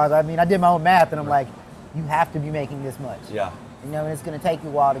financial advisor. I mean, I did my own math, and I'm like, you have to be making this much. Yeah. And it's going to take you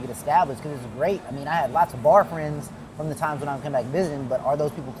a while to get established because it's great. I mean, I had lots of bar friends from the times when I would come back visiting, but are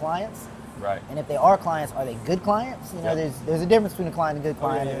those people clients? Right. And if they are clients, are they good clients? There's a difference between a client and a good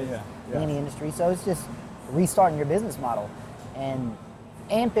client in any industry. So it's just restarting your business model and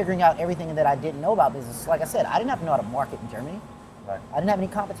figuring out everything that I didn't know about business. Like I said, I didn't have to know how to market in Germany. Right. I didn't have any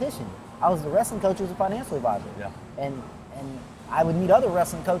competition. I was the wrestling coach who was a financial advisor. Yeah. And I would meet other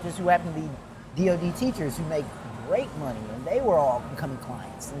wrestling coaches who happened to be DOD teachers who make great money, and they were all becoming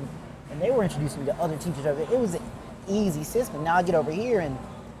clients, and they were introducing me to other teachers over there. It was an easy system. Now I get over here, and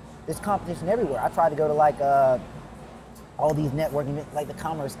there's competition everywhere. I tried to go to like all these networking, like the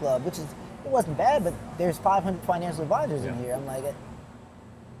Commerce Club, it wasn't bad, but there's 500 financial advisors in here. I'm like,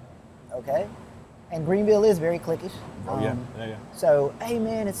 okay. And Greenville is very cliquish. Yeah. So, hey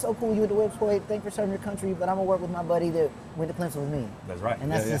man, it's so cool you went to Websport. Thanks for serving your country, but I'm gonna work with my buddy that went to Clemson with me. That's right. And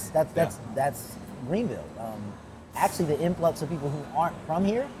that's Greenville. Actually, the influx of people who aren't from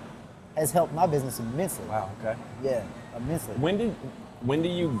here has helped my business immensely. Wow. Okay. Yeah, immensely. When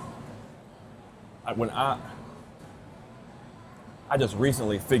I just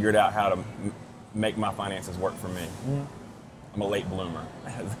recently figured out how to make my finances work for me. Mm-hmm. I'm a late bloomer,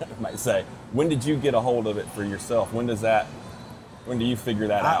 as I might say. When did you get a hold of it for yourself? When do you figure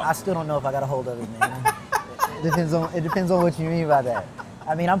that out? I still don't know if I got a hold of it, man. It depends on what you mean by that.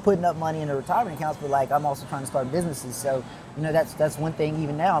 I mean, I'm putting up money in the retirement accounts, but like I'm also trying to start businesses. So, that's one thing.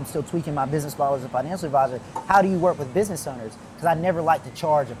 Even now, I'm still tweaking my business model as a financial advisor. How do you work with business owners? Because I never like to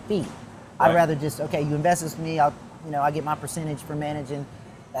charge a fee. I'd rather just, okay, you invest this with me. I get my percentage for managing.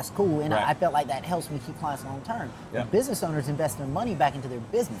 That's cool, and I felt like that helps me keep clients long term. Yeah. Business owners invest their money back into their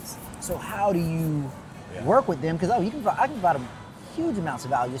business. So how do you work with them? Because I can provide them huge amounts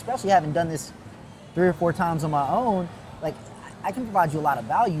of value, especially having done this 3 or 4 times on my own. Like I can provide you a lot of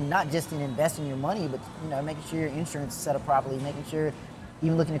value, not just in investing your money, but making sure your insurance is set up properly, making sure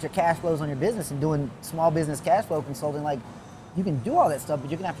even looking at your cash flows on your business and doing small business cash flow consulting. Like you can do all that stuff, but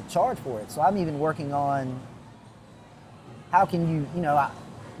you're gonna have to charge for it. So I'm even working on how can you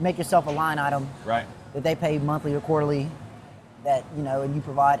make yourself a line item right. that they pay monthly or quarterly, that and you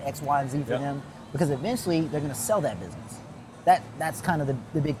provide X, Y, and Z for them, because eventually they're going to sell that business. That's kind of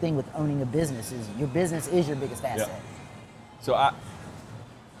the big thing with owning a business is your business is your biggest asset. Yeah. So I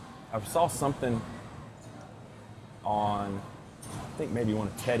saw something on, I think maybe one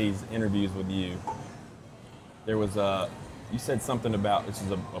of Teddy's interviews with you. There was you said something about this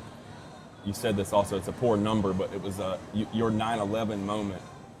is you said this also. It's a poor number, but it was your 9/11 moment.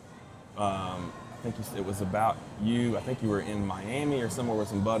 I think it was about you. I think you were in Miami or somewhere with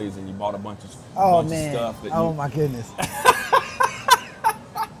some buddies, and you bought a bunch of stuff. My goodness.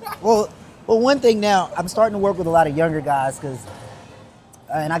 Well, one thing now, I'm starting to work with a lot of younger guys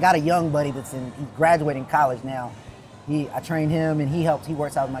and I got a young buddy he's graduating college now. I train him, and he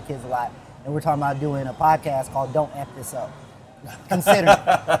works out with my kids a lot, and we're talking about doing a podcast called "Don't F This Up."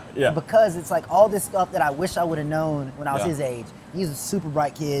 Consider it. Because it's like all this stuff that I wish I would have known when I was his age. He's a super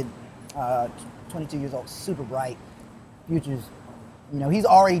bright kid. 22 years old, super bright, futures. He's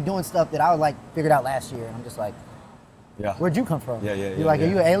already doing stuff that I was figured out last year, and I'm just like, where'd you come from? You're like, are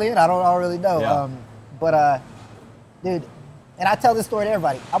you an alien? I don't really know. Yeah. But dude, And I tell this story to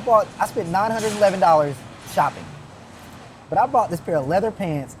everybody. I spent $911 shopping. But I bought this pair of leather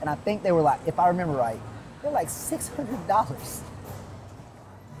pants, and I think they were like, if I remember right, they're like $600.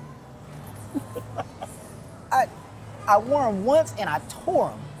 I wore them once and I tore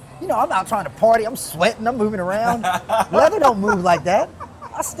them. You know, I'm out trying to party, I'm sweating, I'm moving around. Leather don't move like that.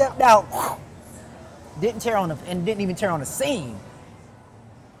 I stepped out, didn't even tear on the seam.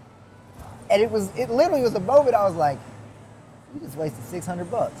 And it literally was a moment I was like, you just wasted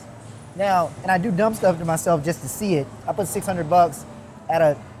 $600. Now, and I do dumb stuff to myself just to see it. I put $600 at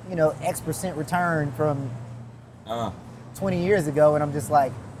a, X% return from 20 years ago, and I'm just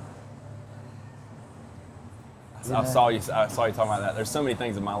like, I saw you talking about that. There's so many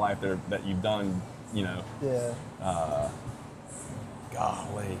things in my life that you've done, Yeah.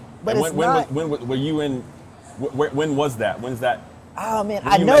 Golly. But and it's when were you in? When was that? When's that? Oh man,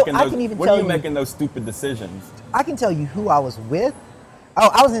 When I you know. making I those- can even when tell are you you. making those stupid decisions? I can tell you who I was with. Oh,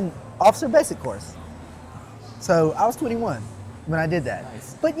 I was in officer basic course. So I was 21 when I did that.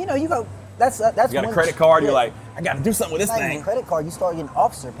 Nice. But you go. That's You got a one- credit card. yeah. You're like, I got to do something with this Not even thing. a credit card. You start getting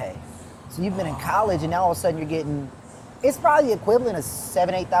officer pay. So you've been in college, and now all of a sudden you're getting. It's probably the equivalent of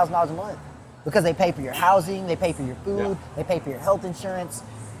 $7,000-8,000 a month because they pay for your housing, they pay for your food, Yeah. they pay for your health insurance,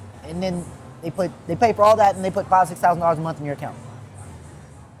 and then they pay for all that, and they put $5,000-6,000 a month in your account.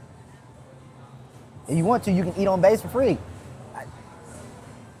 If you want to, you can eat on base for free.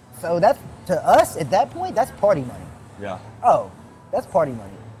 So that's, to us at that point, that's party money. Yeah. Oh, that's party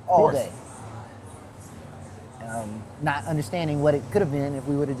money all course. day. Not understanding what it could have been if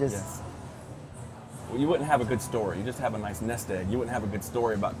we would have just. Yes. Well, you wouldn't have a good story. You just have a nice nest egg. You wouldn't have a good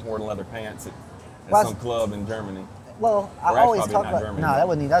story about torn leather pants at Well, some club in Germany, Well, I Or always probably talk not about. Germany, No, but- that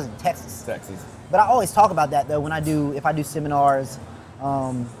wasn't. That was in Texas. Texas. But I always talk about that though if I do seminars,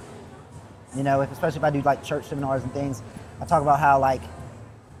 especially if I do like church seminars and things. I talk about how like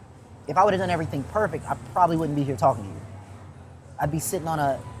if I would have done everything perfect, I probably wouldn't be here talking to you. I'd be sitting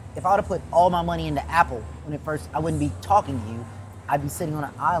if I would have put all my money into Apple when it first, I wouldn't be talking to you. I'd be sitting on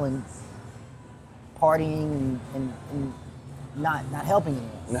an island, partying and not helping you.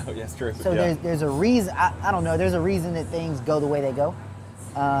 No, yes, true. So yeah. there's a reason. I don't know. There's a reason that things go the way they go,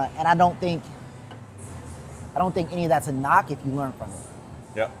 and I don't think any of that's a knock if you learn from it.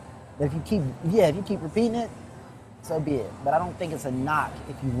 Yep. But if you keep repeating it, so be it. But I don't think it's a knock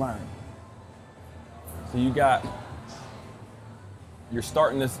if you learn. So you're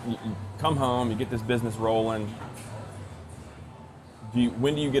starting this. You come home, you get this business rolling.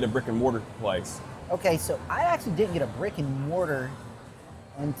 When do you get a brick and mortar place? Okay, so I actually didn't get a brick and mortar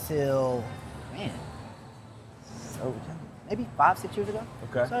until, so maybe 5-6 years ago.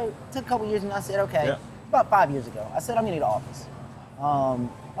 Okay. So it took a couple years, and I said, okay, Yeah. about 5 years ago, I said I'm gonna need an office.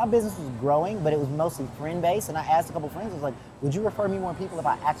 My business was growing, but it was mostly friend-based, and I asked a couple friends, I was like, would you refer me more people if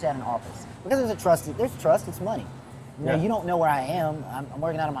I actually had an office? Because there's trust, it's money. Yeah. You don't know where I am. I'm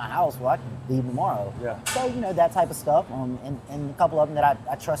working out of my house. Well, I can leave tomorrow. Yeah. So, that type of stuff. And a couple of them that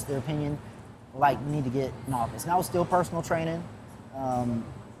I trust their opinion, like, need to get an office. And I was still personal training.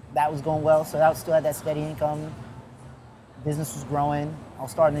 That was going well. So I still had that steady income. Business was growing. I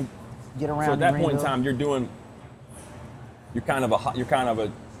was starting to get around. So at that point in Greenville. time,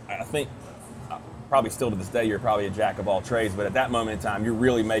 I think probably still to this day, you're probably a jack of all trades. But at that moment in time, you're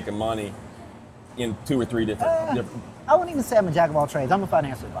really making money in 2 or 3 different. I wouldn't even say I'm a jack of all trades. I'm a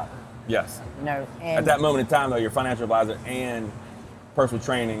financial advisor. Yes. And At that moment in time, though, you're a financial advisor and personal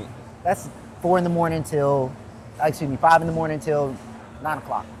training. that's 5 in the morning till 9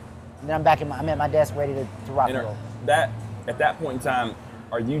 o'clock. And then I'm at my desk ready to rock and roll. At that point in time,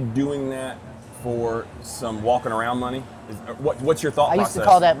 are you doing that for some walking around money? What's your thought I process?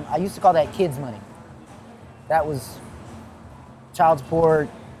 used to call that kids money. That was child support,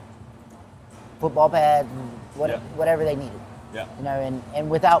 football pads, and whatever they needed. Yeah. And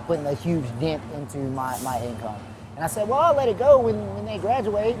without putting a huge dent into my income. And I said, well, I'll let it go when they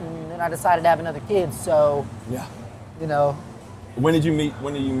graduate, and then I decided to have another kid. So, Yeah. When did you meet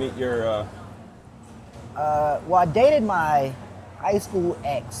your? Well, I dated my high school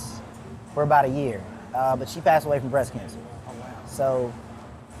ex for about a year, but she passed away from breast cancer. Oh wow. So,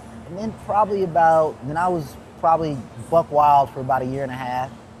 and then I was probably buck wild for about a year and a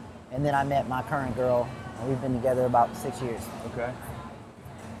half, and then I met my current girl, and we've been together about 6 years. Okay.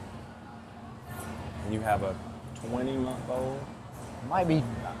 And you have a 20-month-old. Might be,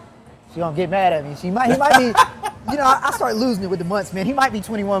 she gonna get mad at me. He might be, I start losing it with the months, man. He might be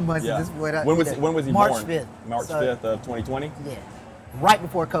 21 months at this point. When was he March born? 5th. March 5th of 2020. Yeah, right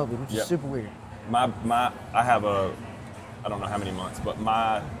before COVID, which Yep. is super weird. I have I don't know how many months, but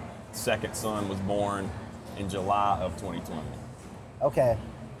my second son was born in July of 2020. Okay.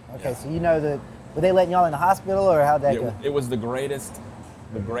 Yeah. So were they letting y'all in the hospital or how'd that go? It was the greatest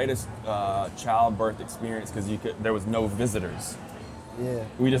childbirth experience because there was no visitors. Yeah.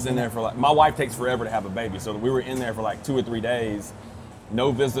 We just in there for my wife takes forever to have a baby, so we were in there for like 2 or 3 days,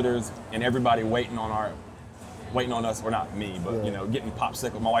 no visitors, and everybody waiting on us, or not me, but getting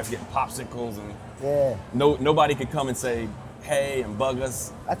popsicles. My wife's getting popsicles, and nobody could come and say hey and bug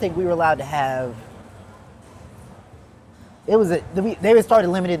us. I think we were allowed to have. They started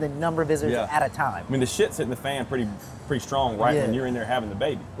limiting the number of visitors at a time. I mean, the shit's hitting the fan pretty strong when you're in there having the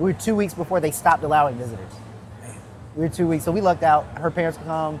baby. We were 2 weeks before they stopped allowing visitors. We were 2 weeks, so we lucked out. Her parents could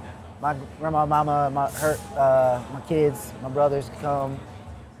come, my grandma, mama, my kids, my brothers could come.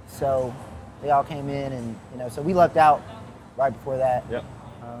 So they all came in, and so we lucked out right before that. Yep.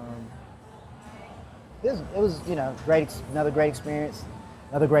 It was great, another great experience,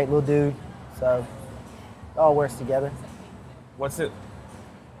 another great little dude. So it all works together. What's it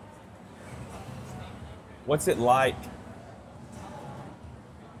like?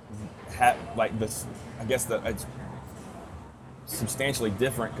 Like this, I guess it's substantially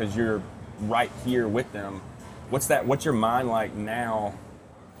different because you're right here with them. What's your mind like now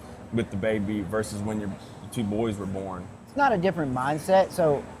with the baby versus when your 2 boys were born? It's not a different mindset.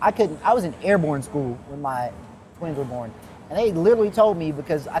 So I was in airborne school when my twins were born, and they literally told me,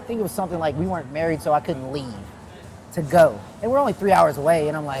 because I think it was something like we weren't married, so I couldn't leave to go, and we're only 3 hours away,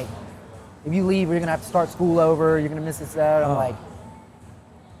 and I'm like, if you leave, you're gonna have to start school over, you're gonna miss this out. I'm like,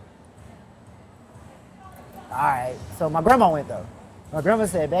 all right. So my grandma went though. My grandma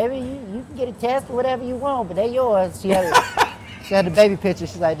said, baby, you can get a test or whatever you want, but they're yours. She had the baby picture.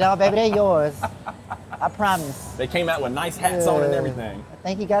 She's like, no, baby, they're yours. I promise. They came out with nice hats on and everything. I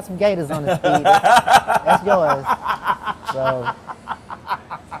think he got some gators on his feet. That's yours. So.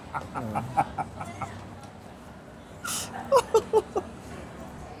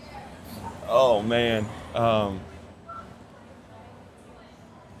 Oh man,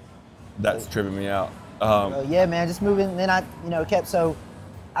 that's tripping me out. Yeah, man, just moving. Then I, kept. So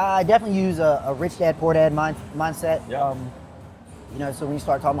I definitely use a rich dad, poor dad mindset. Yeah. So when you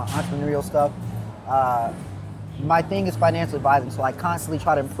start talking about entrepreneurial stuff, my thing is financial advising. So I constantly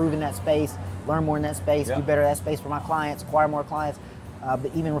try to improve in that space, learn more in that space, do better in that space for my clients, acquire more clients.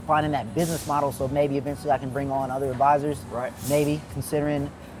 But even refining that business model, so maybe eventually I can bring on other advisors. Right. Maybe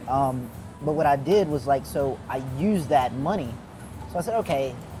considering. But what I did was so I used that money. So I said,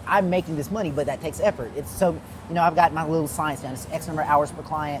 okay, I'm making this money, but that takes effort. It's so, I've got my little science down. It's X number of hours per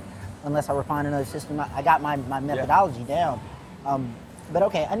client, unless I refine another system. I got my methodology down. But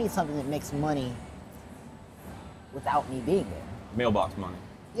okay, I need something that makes money without me being there. Mailbox money.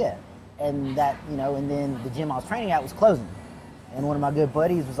 Yeah. And that, and then the gym I was training at was closing. And one of my good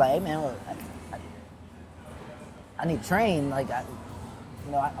buddies was like, hey man, look, I need to train. Like, I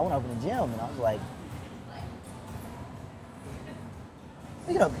want to open a gym. And I was like,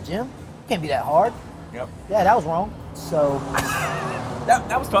 we can open a gym. Can't be that hard. Yep. Yeah, that was wrong. So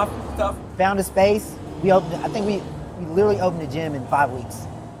that was tough. Found a space. We opened. I think we literally opened a gym in 5 weeks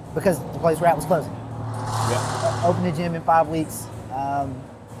because the place we're at was closing. Yeah. Opened the gym in 5 weeks.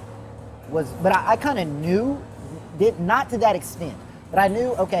 But I kind of knew, not to that extent, but I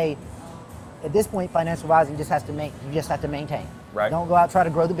knew, okay, at this point, financial advising you just have to maintain. Right. Don't go out try to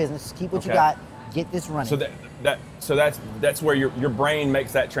grow the business. Keep what you got. Get this running. So that's where your brain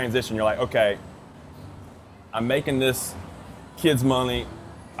makes that transition. You're like, okay, I'm making this kid's money.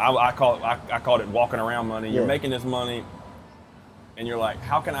 I called it walking around money. You're making this money, and you're like,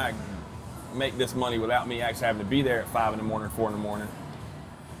 how can I make this money without me actually having to be there at 5 in the morning, 4 in the morning?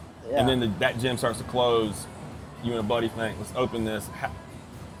 Yeah. And then that gym starts to close. You and a buddy think, let's open this.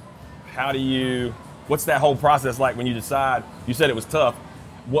 What's that whole process like when you decide? You said it was tough.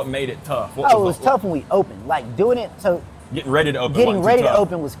 What made it tough? It was tough when we opened. Like doing it, so getting ready to open. Getting ready to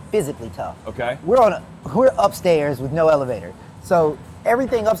open was physically tough. Okay. We're upstairs with no elevator, so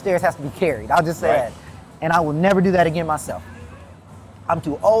everything upstairs has to be carried. I'll just say that, and I will never do that again myself. I'm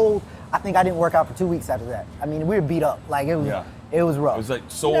too old. I think I didn't work out for 2 weeks after that. I mean, we were beat up. Like it was. Yeah. It was rough. It was like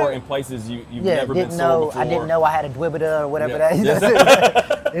sore in places you've never been sore before. I didn't know I had a dwibita or whatever that is.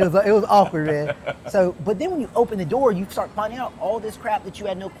 It was awkward, man. So, but then when you open the door, you start finding out all this crap that you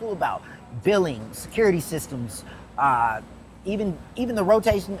had no clue about. Billing, security systems, even the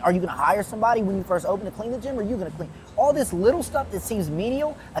rotation. Are you going to hire somebody when you first open to clean the gym, or are you going to clean? All this little stuff that seems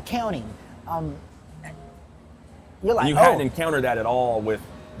menial, accounting. You're like, you hadn't encountered that at all with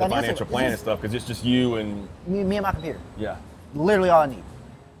the financial plan and stuff, because it's just you and... Me and my computer. Yeah. Literally all I need.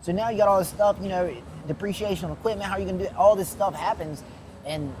 So now you got all this stuff, depreciation on equipment, how are you going to do it? All this stuff happens,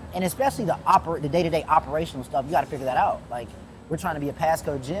 and especially the day-to-day operational stuff, you got to figure that out. Like, we're trying to be a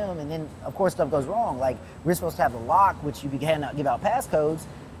passcode gym, and then of course stuff goes wrong. Like we're supposed to have the lock, which you cannot give out passcodes.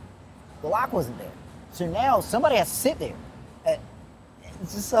 The lock wasn't there, so now somebody has to sit there.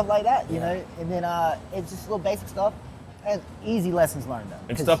 It's just stuff like that, you know. And then it's just little basic stuff. And easy lessons learned though.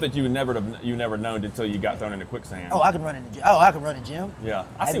 And stuff that you never known until you got thrown into quicksand. Oh, I can run in the gym. Oh, I can run a gym. Yeah,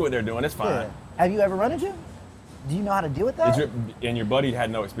 I see what they're doing. It's fine. Yeah. Have you ever run a gym? Do you know how to deal with that? And your buddy had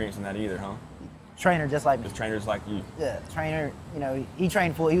no experience in that either, huh? Trainer just like me. Just trainers like you. Yeah, trainer. You know, he was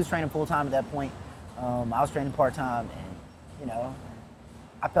training full time at that point. I was training part time, and you know,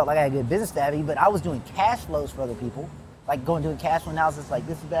 I felt like I had good business savvy, but I was doing cash flows for other people, like doing cash flow analysis. Like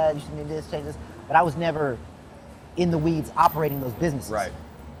this is bad. You should do this, change this. But I was never in the weeds operating those businesses. Right.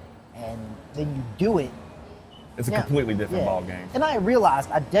 And then you do it. It's a completely different ball game. And I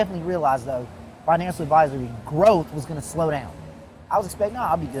definitely realized though, financial advisory growth was going to slow down. I was expecting,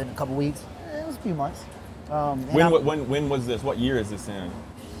 I'll be good in a couple weeks. It was a few months. When was this? What year is this in?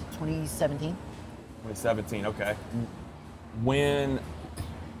 2017. 2017, okay. When,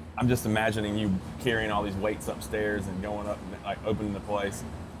 I'm just imagining you carrying all these weights upstairs and going up, like opening the place.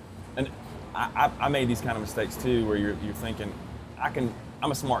 And I made these kind of mistakes too, where you're thinking,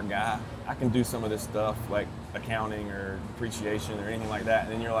 I'm a smart guy. I can do some of this stuff like accounting or depreciation or anything like that.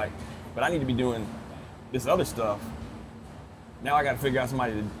 And then you're like, but I need to be doing this other stuff. Now I got to figure out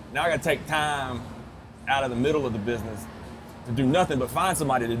now I got to take time out of the middle of the business to do nothing but find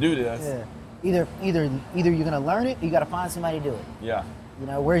somebody to do this. Yeah. Either you're going to learn it or you got to find somebody to do it. Yeah. You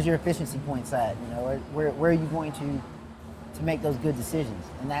know, where's your efficiency points at? You know, where are you going to make those good decisions?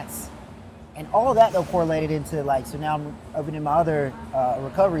 And all of that though correlated into like, so now I'm opening my other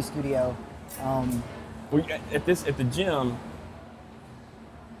recovery studio. At the gym,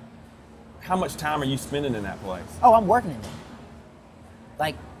 how much time are you spending in that place? Oh, I'm working in it.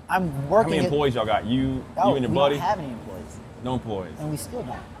 Like I'm working. How many employees y'all got? You and your buddy? We don't have any employees. No employees. And we still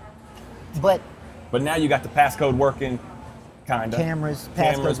don't. But now you got the passcode working, kinda. Cameras,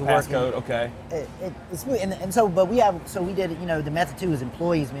 passcode, okay. It's smooth. But we did, you know, the method too is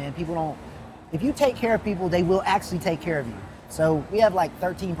employees, man. People don't, if you take care of people, they will actually take care of you. So we have like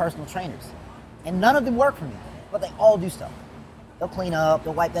 13 personal trainers, and none of them work for me, but they all do stuff. They'll clean up,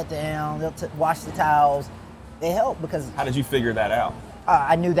 they'll wipe that down, they'll wash the towels. They help because. How did you figure that out?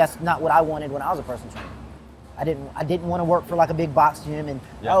 I knew that's not what I wanted when I was a personal trainer. I didn't want to work for like a big box gym and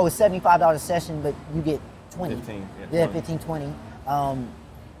it's $75 a session, but you get 20. 15. Yeah, 15, 20. I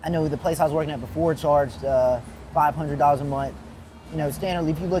know the place I was working at before charged $500 a month. You know,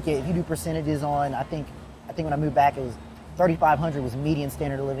 standardly, if you do percentages on, I think when I moved back it was $3,500 was median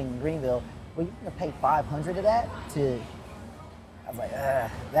standard of living in Greenville. Well, you're gonna pay $500 of that to. I was like,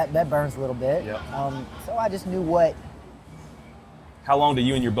 that burns a little bit. Yep. So I just knew what. How long do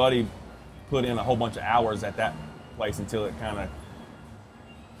you and your buddy put in a whole bunch of hours at that place until it kind of?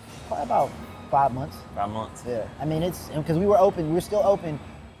 Probably about 5 months. 5 months. Yeah. I mean, it's because we were still open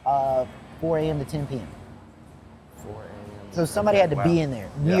 4 a.m. to 10 p.m. 4 a.m. So somebody had to be in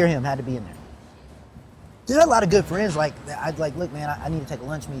there. Me or him had to be in there. There's a lot of good friends. Like I'd like, look, man, I need to take a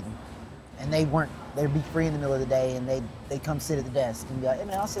lunch meeting, and they'd be free in the middle of the day, and they'd come sit at the desk and be like, hey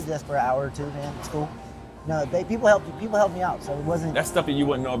man, I'll sit at the desk for an hour or two, man. It's cool. No, people helped me out, so it wasn't. That's stuff that you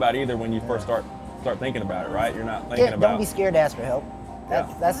wouldn't know about either when you first start thinking about it, right? You're not thinking about. Don't be scared to ask for help.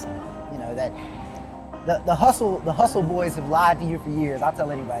 That's you know that the hustle boys have lied to you for years. I'll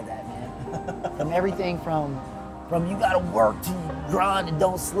tell anybody that, man. From everything from you gotta work to grind and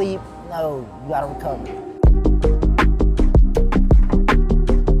don't sleep. No, you gotta recover.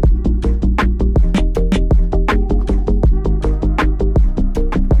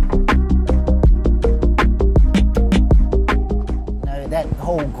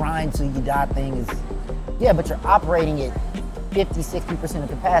 Whole grind till you die thing is, but you're operating at 50-60% of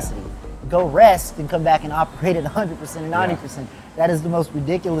capacity. Go rest and come back and operate at 100% or 90%. That is the most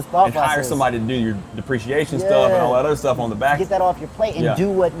ridiculous thought process. Hire somebody to do your depreciation stuff and all that other stuff on the back. Get that off your plate and do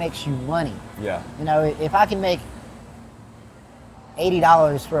what makes you money. Yeah. You know, if I can make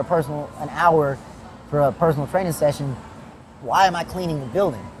 $80 for an hour for a personal training session, why am I cleaning the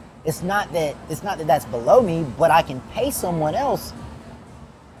building? It's not that that's below me, but I can pay someone else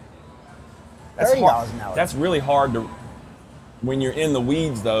 $30 an hour. That's really hard to, when you're in the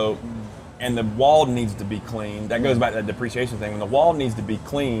weeds though, and the wall needs to be cleaned. That goes back to that depreciation thing. When the wall needs to be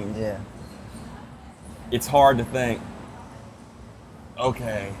cleaned, it's hard to think,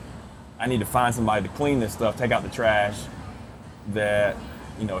 okay, I need to find somebody to clean this stuff, take out the trash, that,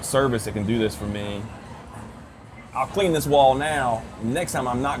 you know, a service that can do this for me. I'll clean this wall now, next time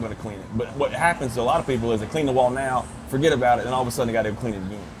I'm not gonna clean it. But what happens to a lot of people is they clean the wall now, forget about it, and all of a sudden they gotta clean it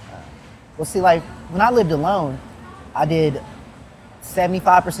again. Well, see, like when I lived alone, I did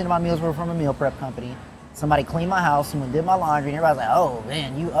 75% of my meals were from a meal prep company. Somebody cleaned my house, someone did my laundry, and everybody's like, oh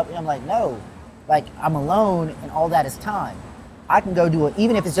man, you up? And I'm like, no, like I'm alone and all that is time. I can go do it,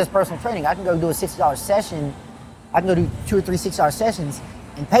 even if it's just personal training, I can go do a $60 session. I can go do 2 or 3 $6 sessions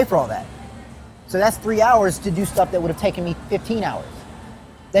and pay for all that. So that's 3 hours to do stuff that would have taken me 15 hours.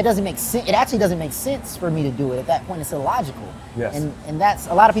 That doesn't make sense. It actually doesn't make sense for me to do it. At that point, it's illogical. Yes. And that's,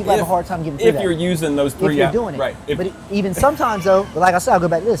 a lot of people have a hard time getting through that. If you're using those 3 if you're doing it. Right. But even sometimes though, like I said, I'll go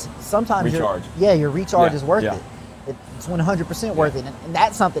back to this. Sometimes recharge. your recharge is worth Yeah. it. It's 100% worth it. And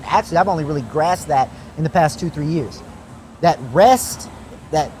that's something, actually, I've only really grasped that in the past 2-3 years. That rest,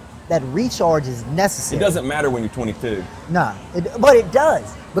 that recharge is necessary. It doesn't matter when you're 22. Nah, but it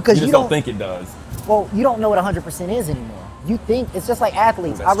does. Because You just don't think it does. well, you don't know what 100% is anymore. You think, it's just like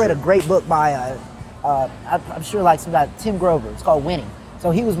athletes. That's I read true. a great book by, I'm sure like some guy, Tim Grover. It's called Winning.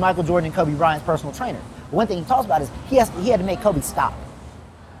 So he was Michael Jordan and Kobe Bryant's personal trainer. But one thing he talks about is he had to make Kobe stop.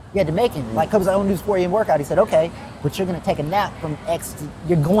 He had to make him. Like Kobe's like, I want to do this 4 a.m. workout. He said, okay, but you're going to take a nap from X.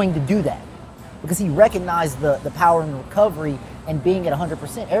 You're going to do that. Because he recognized the power in recovery and being at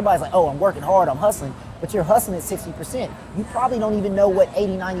 100%. Everybody's like, oh, I'm working hard, I'm hustling. But you're hustling at 60%. You probably don't even know what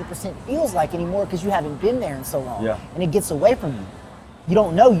 80, 90% feels like anymore because you haven't been there in so long. Yeah. And it gets away from you. You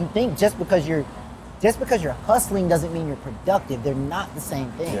don't know. You think just because you're hustling doesn't mean you're productive. They're not the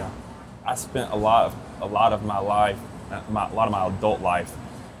same thing. Yeah. I spent a lot of my life, a lot of my adult life,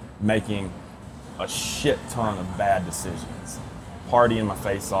 making a shit ton of bad decisions, partying my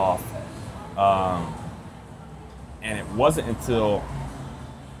face off. And it wasn't until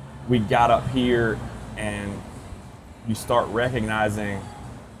we got up here and you start recognizing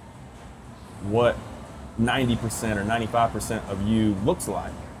what 90% or 95% of you looks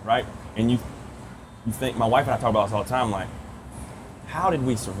like, right? And you think, my wife and I talk about this all the time, like, how did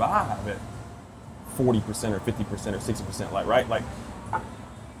we survive at 40% or 50% or 60%, like, right? Like,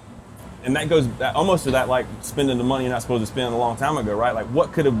 and that goes almost to that, like, spending the money you're not supposed to spend a long time ago, right? Like,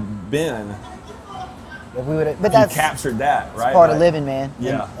 what could have been If we would, but if that's you captured that, right? It's part of Like, living, man.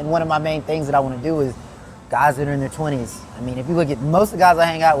 Yeah. And one of my main things that I want to do is guys that are in their 20s. I mean, if you look at most of the guys I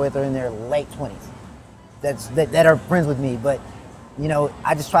hang out with are in their late 20s. That are friends with me. But, you know,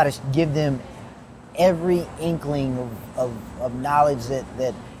 I just try to give them every inkling of knowledge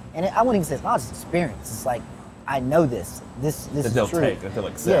that and I wouldn't even say it's knowledge, it's experience. It's like, I know this is that they'll true. take, that they'll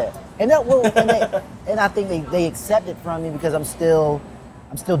accept. Yeah. And and I think they accept it from me because I'm still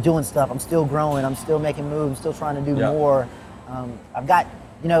doing stuff. I'm still growing. I'm still making moves. I'm still trying to do Yeah. more. I've got,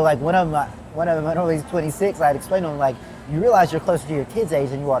 you know, like one of them, I know he's 26. I had explained to him, like, you realize you're closer to your kids' age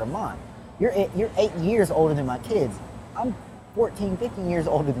than you are to mine. You're 8 years older than my kids. I'm 14, 15 years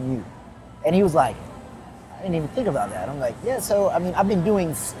older than you. And he was like, I didn't even think about that. I'm like, yeah, so, I mean, I've been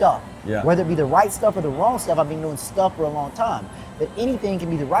doing stuff. Yeah. Whether it be the right stuff or the wrong stuff, I've been doing stuff for a long time. But anything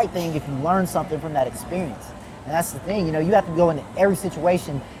can be the right thing if you learn something from that experience. And that's the thing, you know, you have to go into every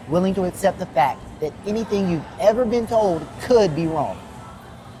situation willing to accept the fact that anything you've ever been told could be wrong.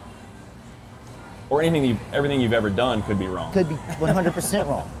 Or everything you've ever done could be wrong. Could be 100%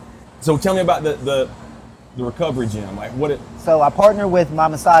 wrong. So tell me about the recovery gym. Like, what it? So I partner with my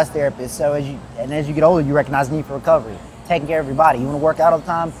massage therapist. So as you get older, you recognize the need for recovery, taking care of your body. You want to work out all the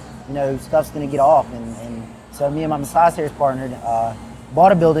time, you know, stuff's going to get off. And so me and my massage therapist partnered,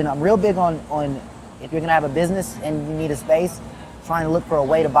 bought a building. I'm real big on if you're going to have a business and you need a space, trying to look for a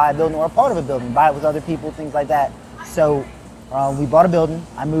way to buy a building or a part of a building, buy it with other people, things like that. So we bought a building.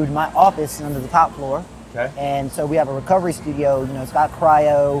 I moved my office under the top floor. Okay. And so we have a recovery studio. You know, it's got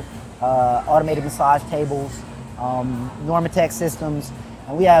cryo, automated massage tables, Normatec systems.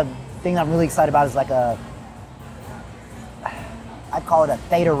 And we have things I'm really excited about is like I'd call it a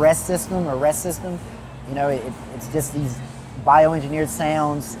theta rest system or rest system. You know, it's just these bioengineered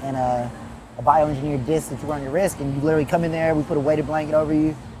sounds and a bioengineered disc that you run your wrist, and you literally come in there, we put a weighted blanket over you,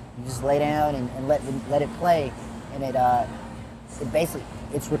 you just lay down and let it play, and it basically,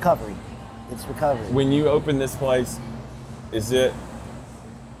 it's recovery. It's recovery. When you open this place, is it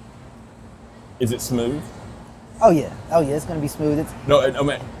smooth? Oh yeah, it's gonna be smooth. I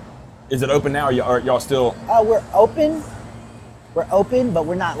mean, is it open now, or are y'all still? We're open, but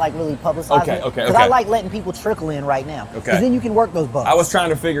we're not like really publicizing it. Okay. Because I like letting people trickle in right now. Okay. Because then you can work those bugs. I was trying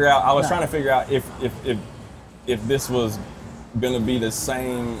to figure out if this was going to be the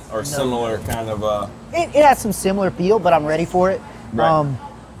same or similar kind of. It has some similar feel, but I'm ready for it. Right.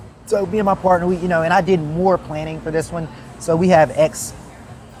 So me and my partner, and I did more planning for this one. So we have X.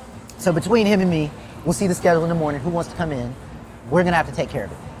 So between him and me, we'll see the schedule in the morning. Who wants to come in? We're gonna have to take care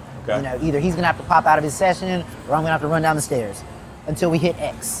of it. Okay. You know, either he's gonna have to pop out of his session, or I'm gonna have to run down the stairs until we hit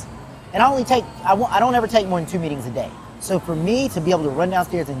X. And I don't ever take more than 2 meetings a day. So for me to be able to run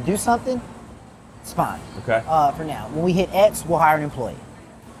downstairs and do something, it's fine. Okay. For now, when we hit X, we'll hire an employee.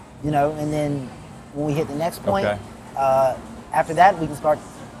 You know, and then when we hit the next point, Okay. After that, we can start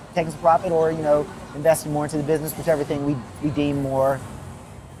taking some profit, or investing more into the business, whichever thing we deem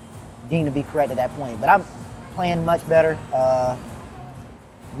to be correct at that point. But I'm planning much better.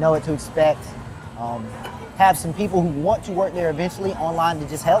 Know what to expect. Have some people who want to work there eventually online to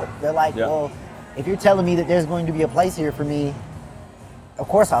just help. They're like, Yeah. well, if you're telling me that there's going to be a place here for me, of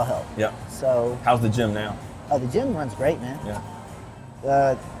course I'll help. Yeah. So How's the gym now? the gym runs great, man.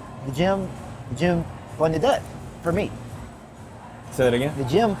 Yeah. The gym funded that for me. Say that again. The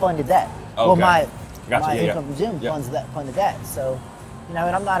gym funded that. Okay. Well, my Gotcha, yeah, income, yeah. the gym Yeah. funded that. So, and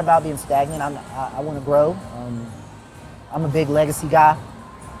I'm not about being stagnant. I want to grow. I'm a big legacy guy.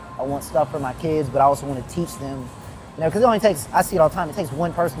 I want stuff for my kids, but I also want to teach them. Because it only takes, I see it all the time, it takes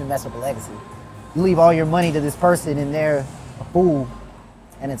one person to mess up a legacy. You leave all your money to this person and they're a fool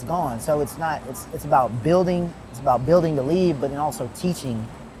and it's gone. So it's about building, to leave, but then also teaching,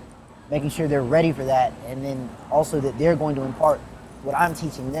 making sure they're ready for that, and then also that they're going to impart what I'm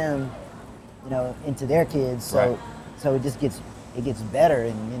teaching them, into their kids. So Right. so it just gets better,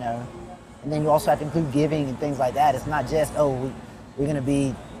 and and then you also have to include giving and things like that. It's not just, we're gonna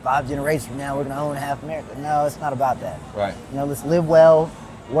be 5 generations from now, we're gonna own half America. No, it's not about that. Right. Let's live well,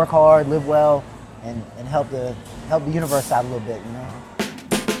 work hard, live well, and help the universe out a little bit.